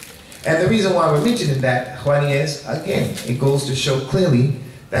 And the reason why we're mentioning that, Khwani, is, again, it goes to show clearly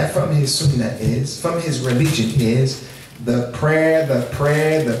that from his sunnah is, from his religion is, the prayer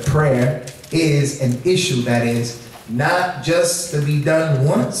is an issue that is not just to be done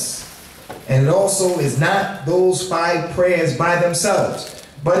once, and it also is not those 5 prayers by themselves.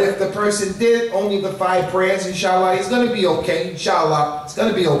 But if the person did only the 5 prayers, inshallah, he's going to be okay. Inshallah, it's going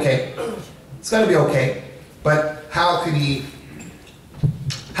to be okay. It's going to be okay. But how could he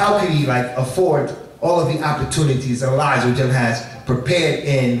like afford all of the opportunities that Allah has prepared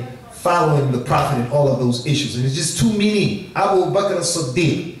in following the Prophet and all of those issues? And it's just too many. Abu Bakr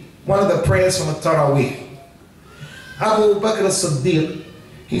as-Siddiq, one of the prayers from At-Tarawih. Abu Bakr as-Siddiq,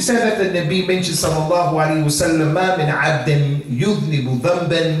 he said that the Nabi mentioned sallallahu alayhi wa sallam, مَا مِنْ عَبْدٍ يُذْنِبُ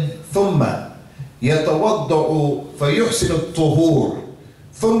ذَنْبًا ثُمَّ يَتَوَضَّعُ فَيُحْسِنُ الطُّهُورِ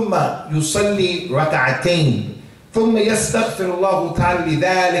ثُمَّ يُصَلِّي رَكَعَتَيْنِ ثُمَّ يَسْتَغْفِرُ اللَّهُ تَعَالَى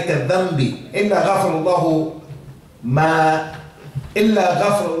لِذَلِكَ الذَّنْبِ إِلَّا غَفَرَ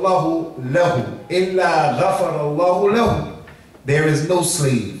اللَّهُ لَهُ. There is no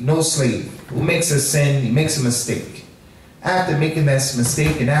slave who makes a sin, he makes a mistake. After making that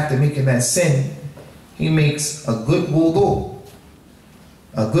mistake and after making that sin, he makes a good wudu.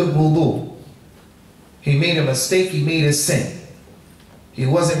 A good wudu. He made a mistake, he made a sin. He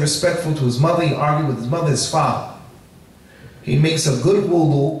wasn't respectful to his mother, he argued with his mother, his father. He makes a good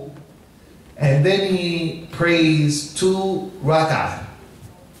wudu, and then he prays 2 rak'ah.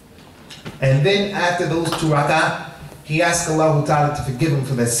 And then after those 2 rak'ah, he asks Allah Ta'ala to forgive him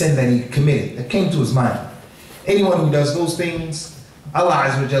for the sin that he committed, that came to his mind. Anyone who does those things, Allah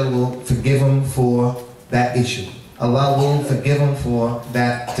Azza wa Jalla will forgive him for that issue. Allah will forgive him for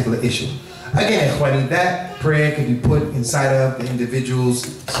that particular issue. Again, ikhwani, that prayer can be put inside of the individual's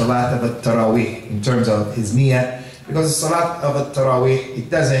salat of al-tarawih in terms of his niyyah. Because the salat of al-tarawih, it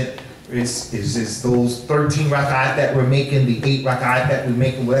doesn't, it's those 13 rak'at that we're making, the 8 rak'at that we're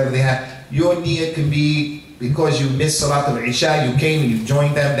making, whatever they have. Your niyyah can be, because you missed salat of isha, you came and you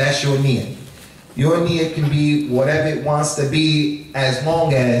joined them, that's your niyyah. Your niyyah can be whatever it wants to be, as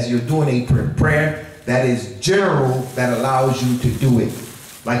long as you're doing a prayer that is general, that allows you to do it.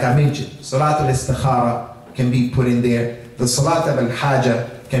 Like I mentioned, Salat al-Istikhara can be put in there. The Salat of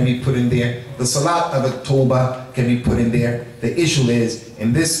al-Hajjah can be put in there. The Salat of al-Tawbah can be put in there. The issue is,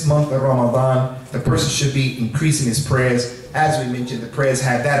 in this month of Ramadan, the person should be increasing his prayers. As we mentioned, the prayers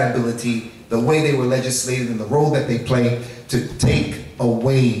have that ability, the way they were legislated and the role that they play, to take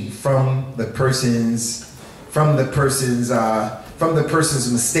away from the person's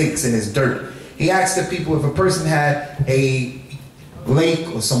mistakes and his dirt. He asked the people, if a person had a lake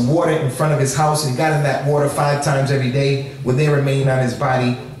or some water in front of his house and he got in that water 5 times every day, would there remain on his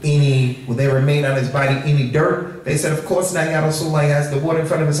body any dirt? They said, of course not. Ya Rasulullah, he has the water in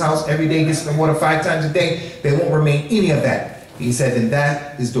front of his house every day, gets in the water 5 times a day, there won't remain any of that. He said, then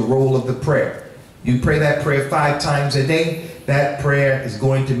that is the role of the prayer. You pray that prayer 5 times a day, that prayer is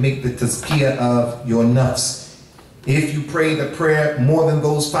going to make the tazkiyah of your nafs. If you pray the prayer more than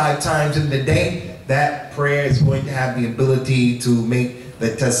those 5 times in the day, that prayer is going to have the ability to make the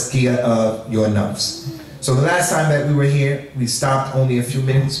tazkiyah of your nafs. So the last time that we were here, we stopped only a few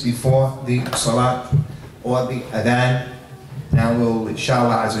minutes before the salat or the adhan. Now we'll,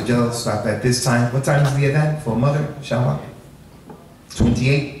 inshallah, Azza wa Jal, stop at this time. What time is the adhan for mother, inshallah?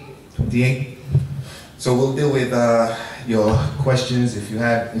 28? 28? So we'll deal with your questions, if you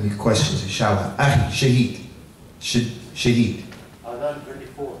have any questions, inshallah. Ahi, Shaheed. Adhan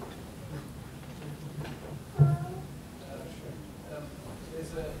 24.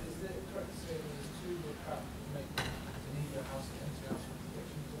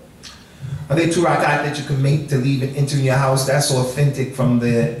 Are there 2 rak'at that you can make to leave and enter your house? That's authentic from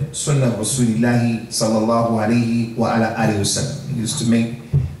the Sunnah of Rasulullah sallallahu alayhi wa ala alihi wa sallam. He used to make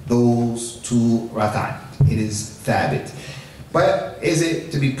those 2 rak'at. It is thabit. But is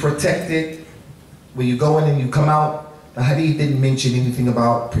it to be protected when you go in and you come out? The hadith didn't mention anything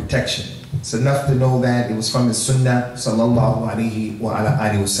about protection. It's enough to know that it was from the Sunnah sallallahu alayhi wa ala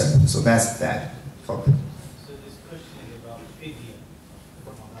alihi wa sallam. So that's that.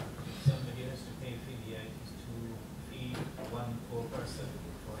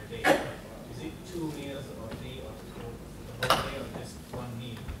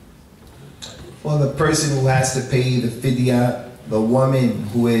 Well, the person who has to pay the fidya, the woman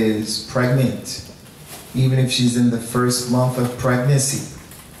who is pregnant, even if she's in the 1st month of pregnancy,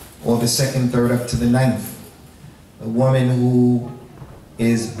 or the 2nd, 3rd, up to the 9th. The woman who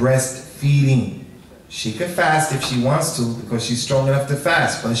is breastfeeding, she can fast if she wants to because she's strong enough to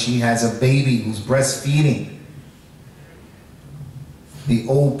fast, but she has a baby who's breastfeeding. The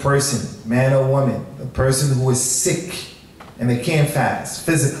old person, man or woman, the person who is sick and they can't fast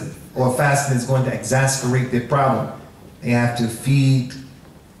physically, or fasting is going to exacerbate their problem. They have to feed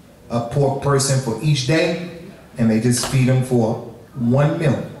a poor person for each day, and they just feed them for 1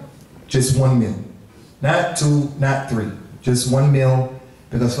 meal. Just 1 meal. Not 2, not 3. Just 1 meal,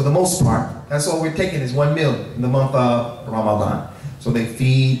 because for the most part, that's all we're taking is 1 meal in the month of Ramadan. So they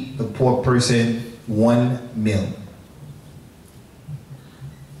feed the poor person 1 meal.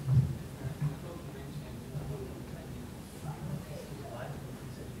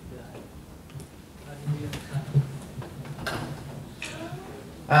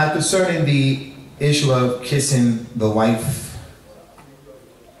 Concerning the issue of kissing the wife,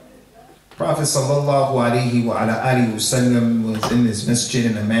 Prophet sallallahu alaihi wa ala alihi wasallam was in this masjid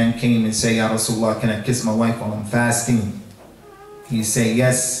and a man came and said, Ya Rasulullah, can I kiss my wife while I'm fasting? He said,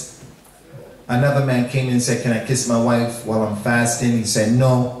 yes. Another man came and said, can I kiss my wife while I'm fasting? He said,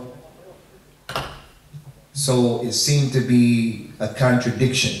 no. So it seemed to be a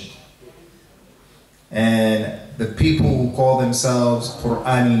contradiction. And the people who call themselves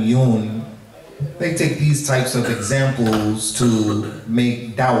Quraniyun, they take these types of examples to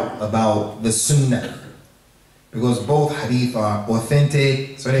make doubt about the Sunnah. because both hadith are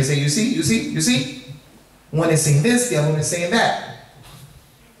authentic. So they say, you see? One is saying this, the other one is saying that.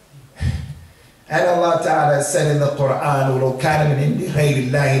 And Allah Ta'ala said in the Quran, وَلَوْ كَانَ مِنْ عِنْدِ غَيْرِ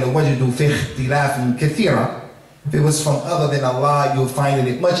اللَّهِ لَوَجَدُوا فِي اخْتِلَافٍ كَثِيرًا. If it was from other than Allah, you'll find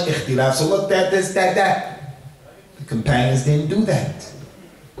it much ikhtilaf. So look, this, that. The companions didn't do that.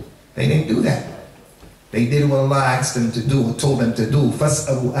 They didn't do that. They did what Allah asked them to do, or told them to do.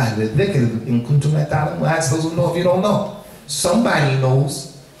 فَاسْأَلُوا أَهْلَ الذِّكْرِ إِن كُنتُمْ لَا تَعْلَمُونَ. Ask those who know if you don't know. Somebody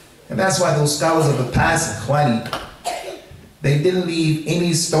knows. And that's why those scholars of the past, Ikhwani, they didn't leave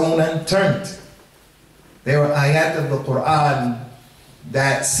any stone unturned. There are ayat of the Quran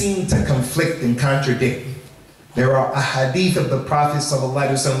that seem to conflict and contradict. There are ahadith of the Prophet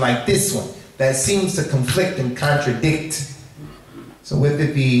ﷺ like this one that seems to conflict and contradict. So what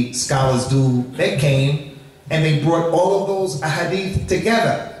did the scholars do? They came and they brought all of those ahadith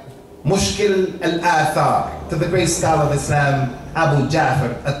together. Mushkil al-Athar, to the great scholar of Islam, Abu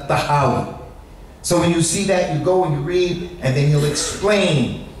Ja'far al-Tahawi. So when you see that, you go and you read, and then he'll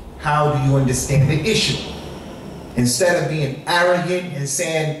explain how do you understand the issue. Instead of being arrogant and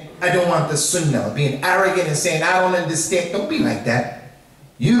saying, I don't want the sunnah, being arrogant and saying, I don't understand, don't be like that.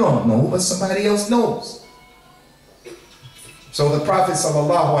 You don't know, but somebody else knows. So the Prophet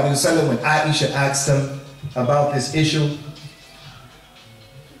ﷺ, when Aisha asked him about this issue,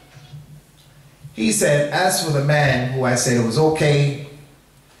 he said, as for the man who I said it was okay,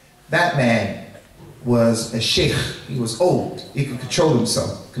 that man was a sheikh. He was old. He could control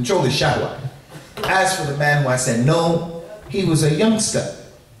himself, control his shahwa. As for the man who I said no, he was a youngster.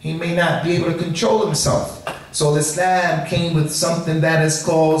 He may not be able to control himself. So Islam came with something that is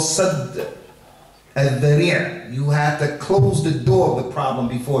called sadd al-dhari'. You have to close the door of the problem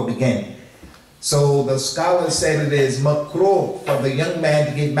before it began. So the scholars said it is makruh for the young man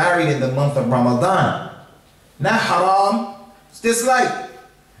to get married in the month of Ramadan. Not haram, it's disliked.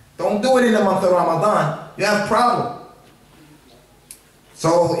 Don't do it in the month of Ramadan. You have a problem.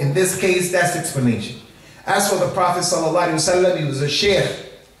 So in this case, that's the explanation. As for the Prophet ﷺ, he was a sheikh.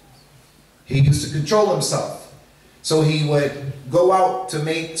 He used to control himself. So he would go out to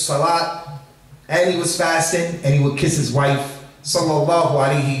make salat, and he was fasting, and he would kiss his wife, sallallahu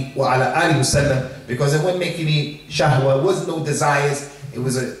alayhi wa ala alihi wasallam, because it wouldn't make any shahwa, it was no desires, it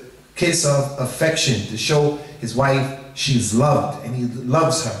was a kiss of affection to show his wife she's loved, and he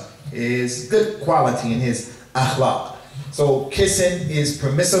loves her. Is good quality in his akhlaq. So kissing is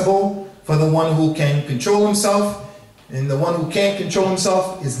permissible for the one who can control himself, and the one who can't control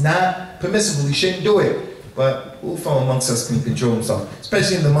himself is not permissible. He shouldn't do it. But who from amongst us can control himself?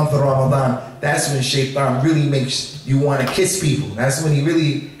 Especially in the month of Ramadan, that's when shaitan really makes you want to kiss people. That's when he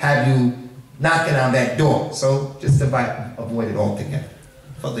really have you knocking on that door. So just avoid it altogether.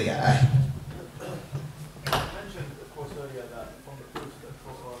 For the eye.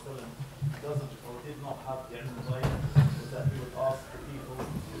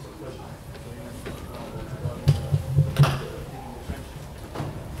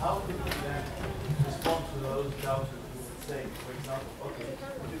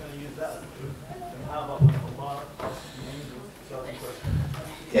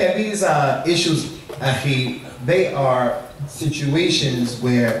 Yeah, these are issues, they are situations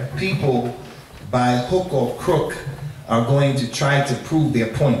where people, by hook or crook, are going to try to prove their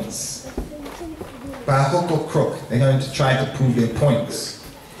points. By hook or crook, they're going to try to prove their points.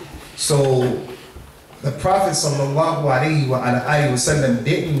 So, the Prophet ﷺ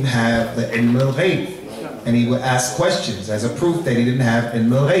didn't have the ilm al-ghayb, and he would ask questions as a proof that he didn't have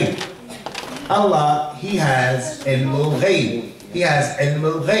ilm al-ghayb. Allah, He has ilm al-ghayb. He has ilm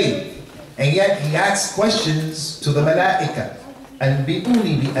al-ghayb, and yet He asks questions to the malaika.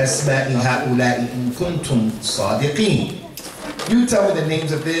 أَنْبِئُونِي بِأَسْمَاءِ هَؤُلَاءِ إِن كُنْتُمْ صَادِقِينَ. You tell me the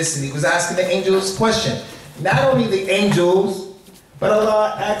names of this, and He was asking the angels question. Not only the angels, but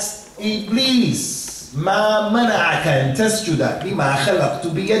Allah asked Iblis, مَا مَنَعَكَ أَن تَسْجُدَ لِمَا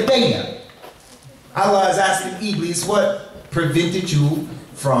خَلَقْتُ بِيَدَيَّ. Allah is asking Iblis, what prevented you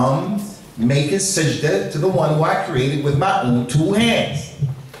from making sajda to the one who I created with my own two hands?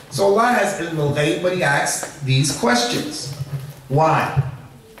 So Allah has ilm al-ghayb, but He asks these questions. Why?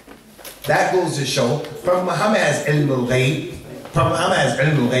 That goes to show, Prophet Muhammad has ilm al-ghayb,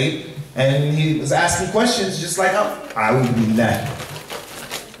 and he was asking questions just like I would be that.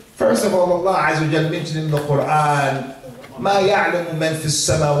 First of all, Allah Azza wa Jalla mentioned in the Quran, مَا يَعْلَمُ مَنْ فِي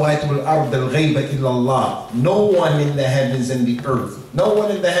السَّمَاوَاتِ وَالْأَرْضِ الْغَيْبَ إِلَّا اللَّهِ. No one in the heavens and the earth, no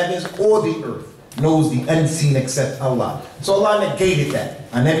one in the heavens or the earth knows the unseen except Allah. So Allah negated that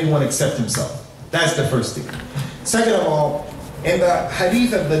on everyone except Himself. That's the first thing. Second of all, In the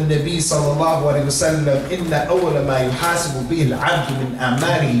hadith of the Nabi sallallahu alayhi wa sallam, إِنَّ أَوَّلَ مَا يُحَاسِبُ بِهِ الْعَبْدُ مِنْ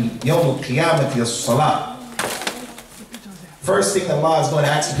أَعْمَالِهِ يَوْمُ الْقِيَامَةِ الصَّلَاةِ. First thing Allah is going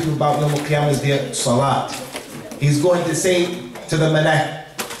to ask people about Yawm al-Qiyamah is their salat. He's going to say to the malaik,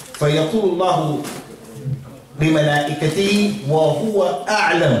 فَيَقُولُ اللَّهُ لِمَلَائِكَتِهِ وَهُوَ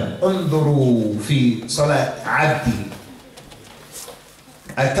أَعْلَمُ انظُرُوا فِي صَلَاةِ عَبْدِهِ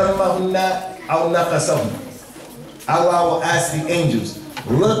أَتَمَّهُنَّ أَوْ نَقَصَهُنَّ. Allah will ask the angels,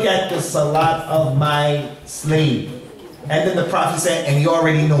 look at the salat of my slave. And then the Prophet said, and he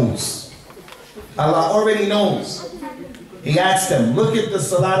already knows. Allah already knows. He asked them, look at the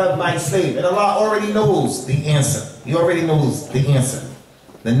salat of my slave. And Allah already knows the answer. He already knows the answer.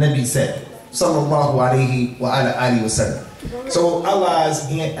 The Nabi said, sallallahu alayhi wa ala alihi wa sallam. So Allah is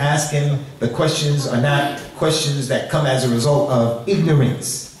asking, the questions are not questions that come as a result of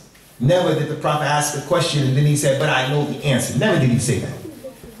ignorance. Never did the Prophet ask a question and then he said, but I know the answer. Never did he say that.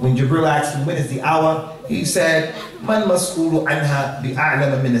 When Jibril asked him, when is the hour? He said, Man mas'ulu anha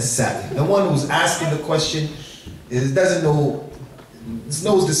bi'a'lama min as-sa'il. The one who's asking the question doesn't know,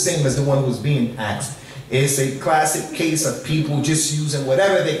 knows the same as the one who's being asked. It's a classic case of people just using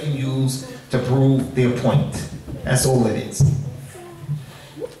whatever they can use to prove their point. That's all it is.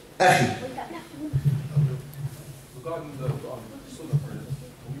 Akhi.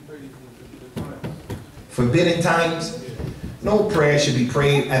 Forbidden times, no prayer should be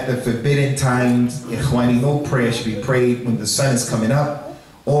prayed at the forbidden times. Ikhwani, no prayer should be prayed when the sun is coming up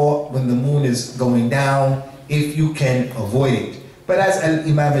or when the moon is going down, if you can avoid it. But as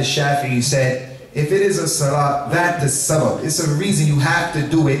Al-Imam al-Shafi'i said, if it is a salat, that is sabab, it's a reason you have to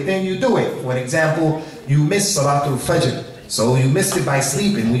do it, then you do it. For example, you miss Salatul Fajr, so you missed it by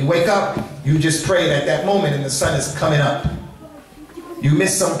sleeping. When you wake up, you just prayed at that moment and the sun is coming up. You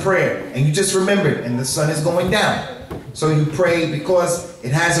missed some prayer and you just remembered and the sun is going down. So you pray because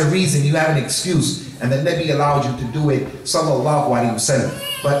it has a reason, you have an excuse, and the Nabi allowed you to do it, sallallahu alayhi wa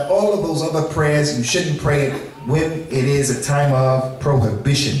sallam. But all of those other prayers, you shouldn't pray it when it is a time of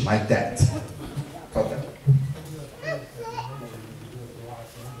prohibition like that. Okay.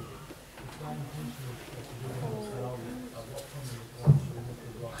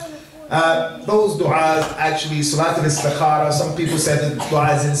 Those du'as, actually, Salatul Istikhara, some people said the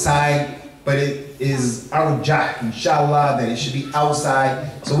dua is inside, but it is arjah, inshallah, that it should be outside.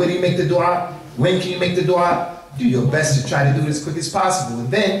 So where do you make the dua? When can you make the dua? Do your best to try to do it as quick as possible. And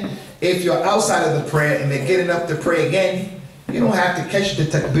then, if you're outside of the prayer and they're getting up to pray again, you don't have to catch the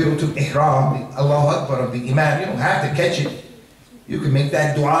takbiratul ihram, the Allahu Akbar of the Imam. You don't have to catch it. You can make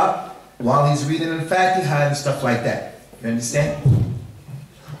that dua while he's reading al-Fatiha and stuff like that. You understand?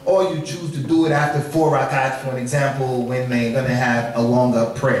 Or you choose to do it after 4 rakat, for an example, when they're going to have a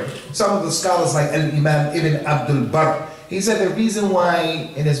longer prayer. Some of the scholars like Al-Imam Ibn Abdul Barr, he said the reason why,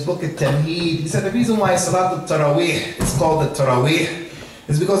 in his book At-Tamheed, he said the reason why Salatul Taraweeh is called the Taraweeh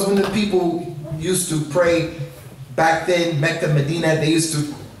is because when the people used to pray back then, Mecca, Medina, they used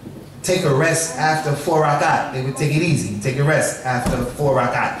to take a rest after 4 rakat. They would take it easy, take a rest after 4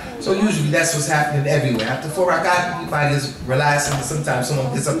 rakat. So usually that's what's happening everywhere. After 4 rakat, everybody is relaxing. Sometimes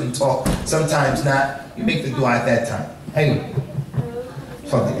someone gets up and talk, sometimes not. You make the dua at that time. Anyway,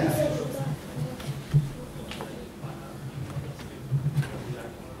 fuck the guy.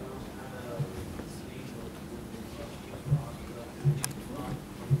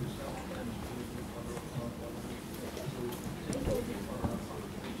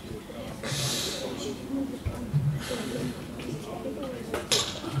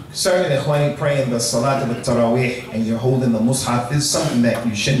 Certainly, Ikhwani, praying the Salat al-Taraweeh and you're holding the Mus'haf is something that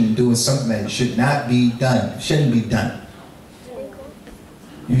you shouldn't do. It's something that should not be done. Shouldn't be done.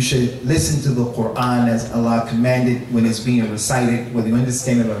 You should listen to the Quran as Allah commanded when it's being recited, whether you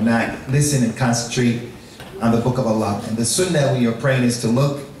understand it or not. Listen and concentrate on the Book of Allah. And the Sunnah when you're praying is to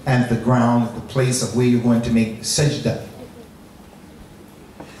look at the ground, the place of where you're going to make sajda.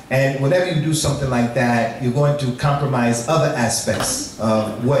 And whenever you do something like that, you're going to compromise other aspects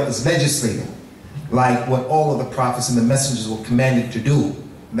of what is legislated, like what all of the prophets and the messengers were commanded to do.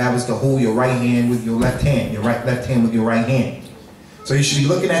 And that was to hold your right hand with your left hand, your left hand with your right hand. So you should be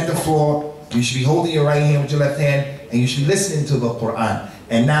looking at the floor, you should be holding your right hand with your left hand, and you should be listening to the Quran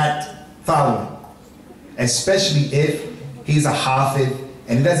and not following. Especially if he's a hafid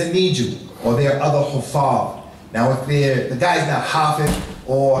and he doesn't need you, or there are other huffaz. Now if the guy's not hafid,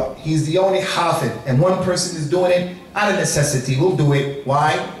 or he's the only hafid, and one person is doing it out of necessity, we'll do it.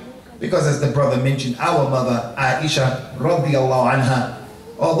 Why? Because as the brother mentioned, our mother Aisha radiyallahu anha,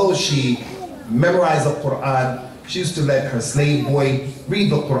 although she memorized the Quran, she used to let her slave boy read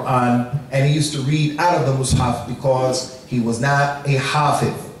the Quran, and he used to read out of the Mus'haf because he was not a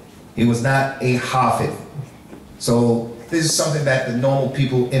Hafiz. He was not a Hafiz. So this is something that the normal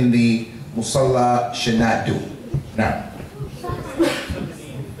people in the Musalla should not do. Now,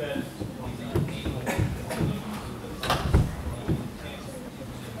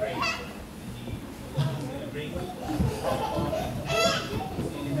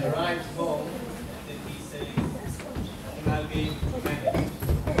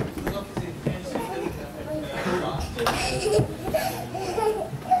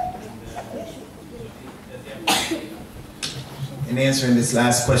 in answering this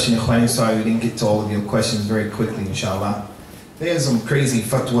last question, Ikhwani, sorry we didn't get to all of your questions very quickly, inshallah. There's some crazy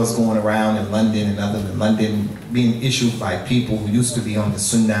fatwas going around in London and other than London being issued by people who used to be on the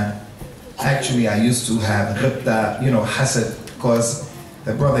Sunnah. Actually, I used to have Ribta, Hasad, because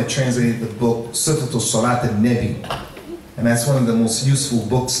the brother translated the book Sifatul Salat al-Nabi. And that's one of the most useful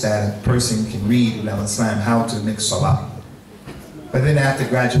books that a person can read in Islam, how to make salah. But then after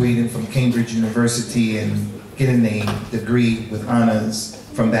graduating from Cambridge University and getting a degree with honors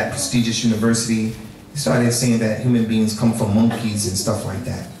from that prestigious university, he started saying that human beings come from monkeys and stuff like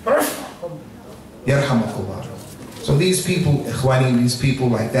that. Yarhamakullah. So these people, Ikhwani, these people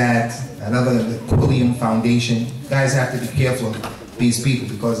like that, another, the Quilliam Foundation, guys have to be careful of these people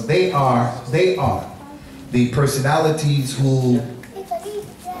because they are the personalities who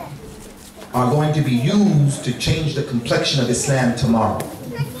are going to be used to change the complexion of Islam tomorrow.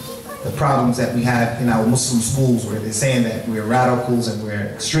 The problems that we have in our Muslim schools where they're saying that we're radicals and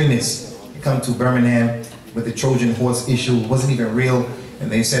we're extremists. You come to Birmingham with the Trojan horse issue, it wasn't even real,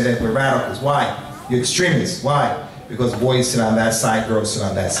 and they said that we're radicals. Why? You're extremists. Why? Because boys sit on that side, girls sit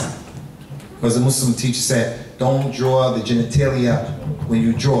on that side. Because the Muslim teacher said, don't draw the genitalia when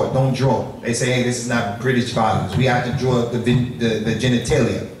you draw it. Don't draw. They say, hey, this is not British values. We have to draw the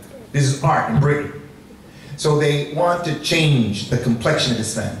genitalia. This is art in Britain. So they want to change the complexion of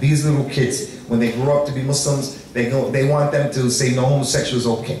Islam. These little kids, when they grow up to be Muslims, they want them to say no homosexual is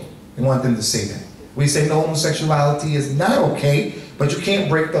okay. They want them to say that. We say no homosexuality is not okay, but you can't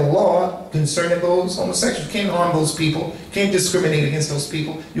break the law concerning those homosexuals. You can't harm those people. You can't discriminate against those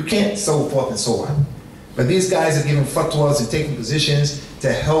people. You can't so forth and so on. But these guys are giving fatwas and taking positions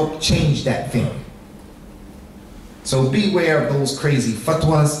to help change that thing. So beware of those crazy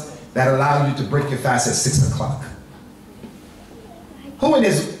fatwas that allow you to break your fast at 6 o'clock. Who in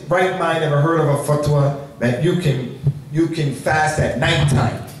his right mind ever heard of a fatwa that you can fast at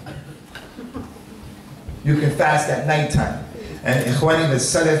nighttime? You can fast at nighttime. And Ikhwani, the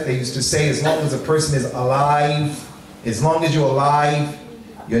Salaf, they used to say, as long as a person is alive, as long as you're alive,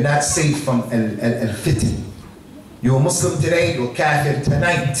 you're not safe from al-fitan. You're a Muslim today, you're kafir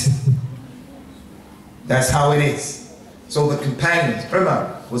tonight. That's how it is. So the companions,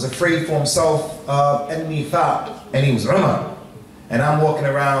 Umar was afraid for himself of al-nifaq, and he was Umar. And I'm walking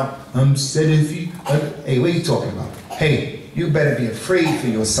around, I'm Salafi. Hey, what are you talking about? Hey, you better be afraid for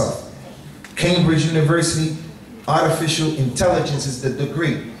yourself. Cambridge University, artificial intelligence is the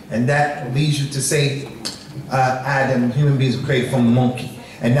degree. And that leads you to say, Adam, human beings were created from the monkey.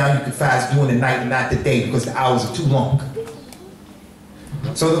 And now you can fast during the night and not the day because the hours are too long.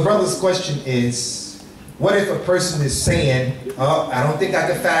 So the brother's question is, what if a person is saying, oh, I don't think I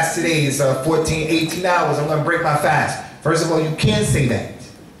can fast today, it's 14, 18 hours, I'm gonna break my fast. First of all, you can't say that.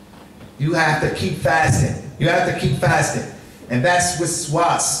 You have to keep fasting. You have to keep fasting. And that's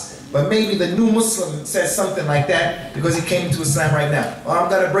waswas. But maybe the new Muslim says something like that because he came into Islam right now. Oh, I'm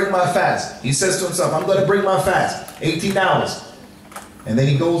gonna break my fast. He says to himself, I'm gonna break my fast, 18 hours. And then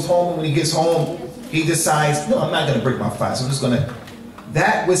he goes home, and when he gets home, he decides, no, I'm not gonna break my fast. I'm just gonna,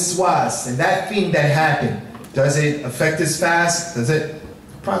 that waswas and that thing that happened, does it affect his fast? Does it?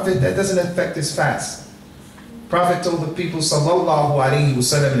 Prophet, that doesn't affect his fast. Prophet told the people, sallallahu alayhi wa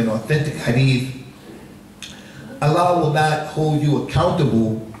sallam, in an authentic hadith, Allah will not hold you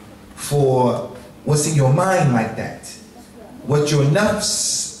accountable for what's in your mind like that. What your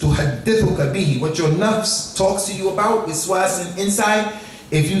nafs tuhaddithuka bihi, what your nafs talks to you about, waswas and inside.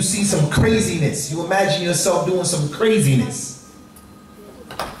 If you see some craziness, you imagine yourself doing some craziness,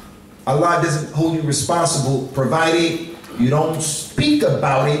 Allah doesn't hold you responsible provided you don't speak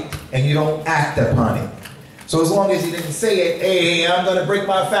about it and you don't act upon it. So as long as he didn't say it, hey, I'm gonna break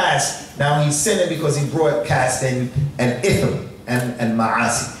my fast, now he's sinning because he broadcast an ithm and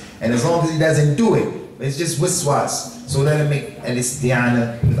ma'asi. And as long as he doesn't do it, it's just waswas. So let him make an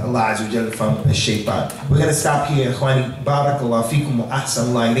isti'ana with Allah Azza wa Jalla from the shaitan. We're going to stop here, Ikhwani. Barakallahu feekum wa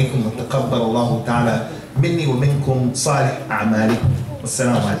ahsanallahu ilaykum wa taqabbal Allahu ta'ala minni wa minkum salih a'malikum.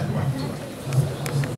 Wassalamu alaikum.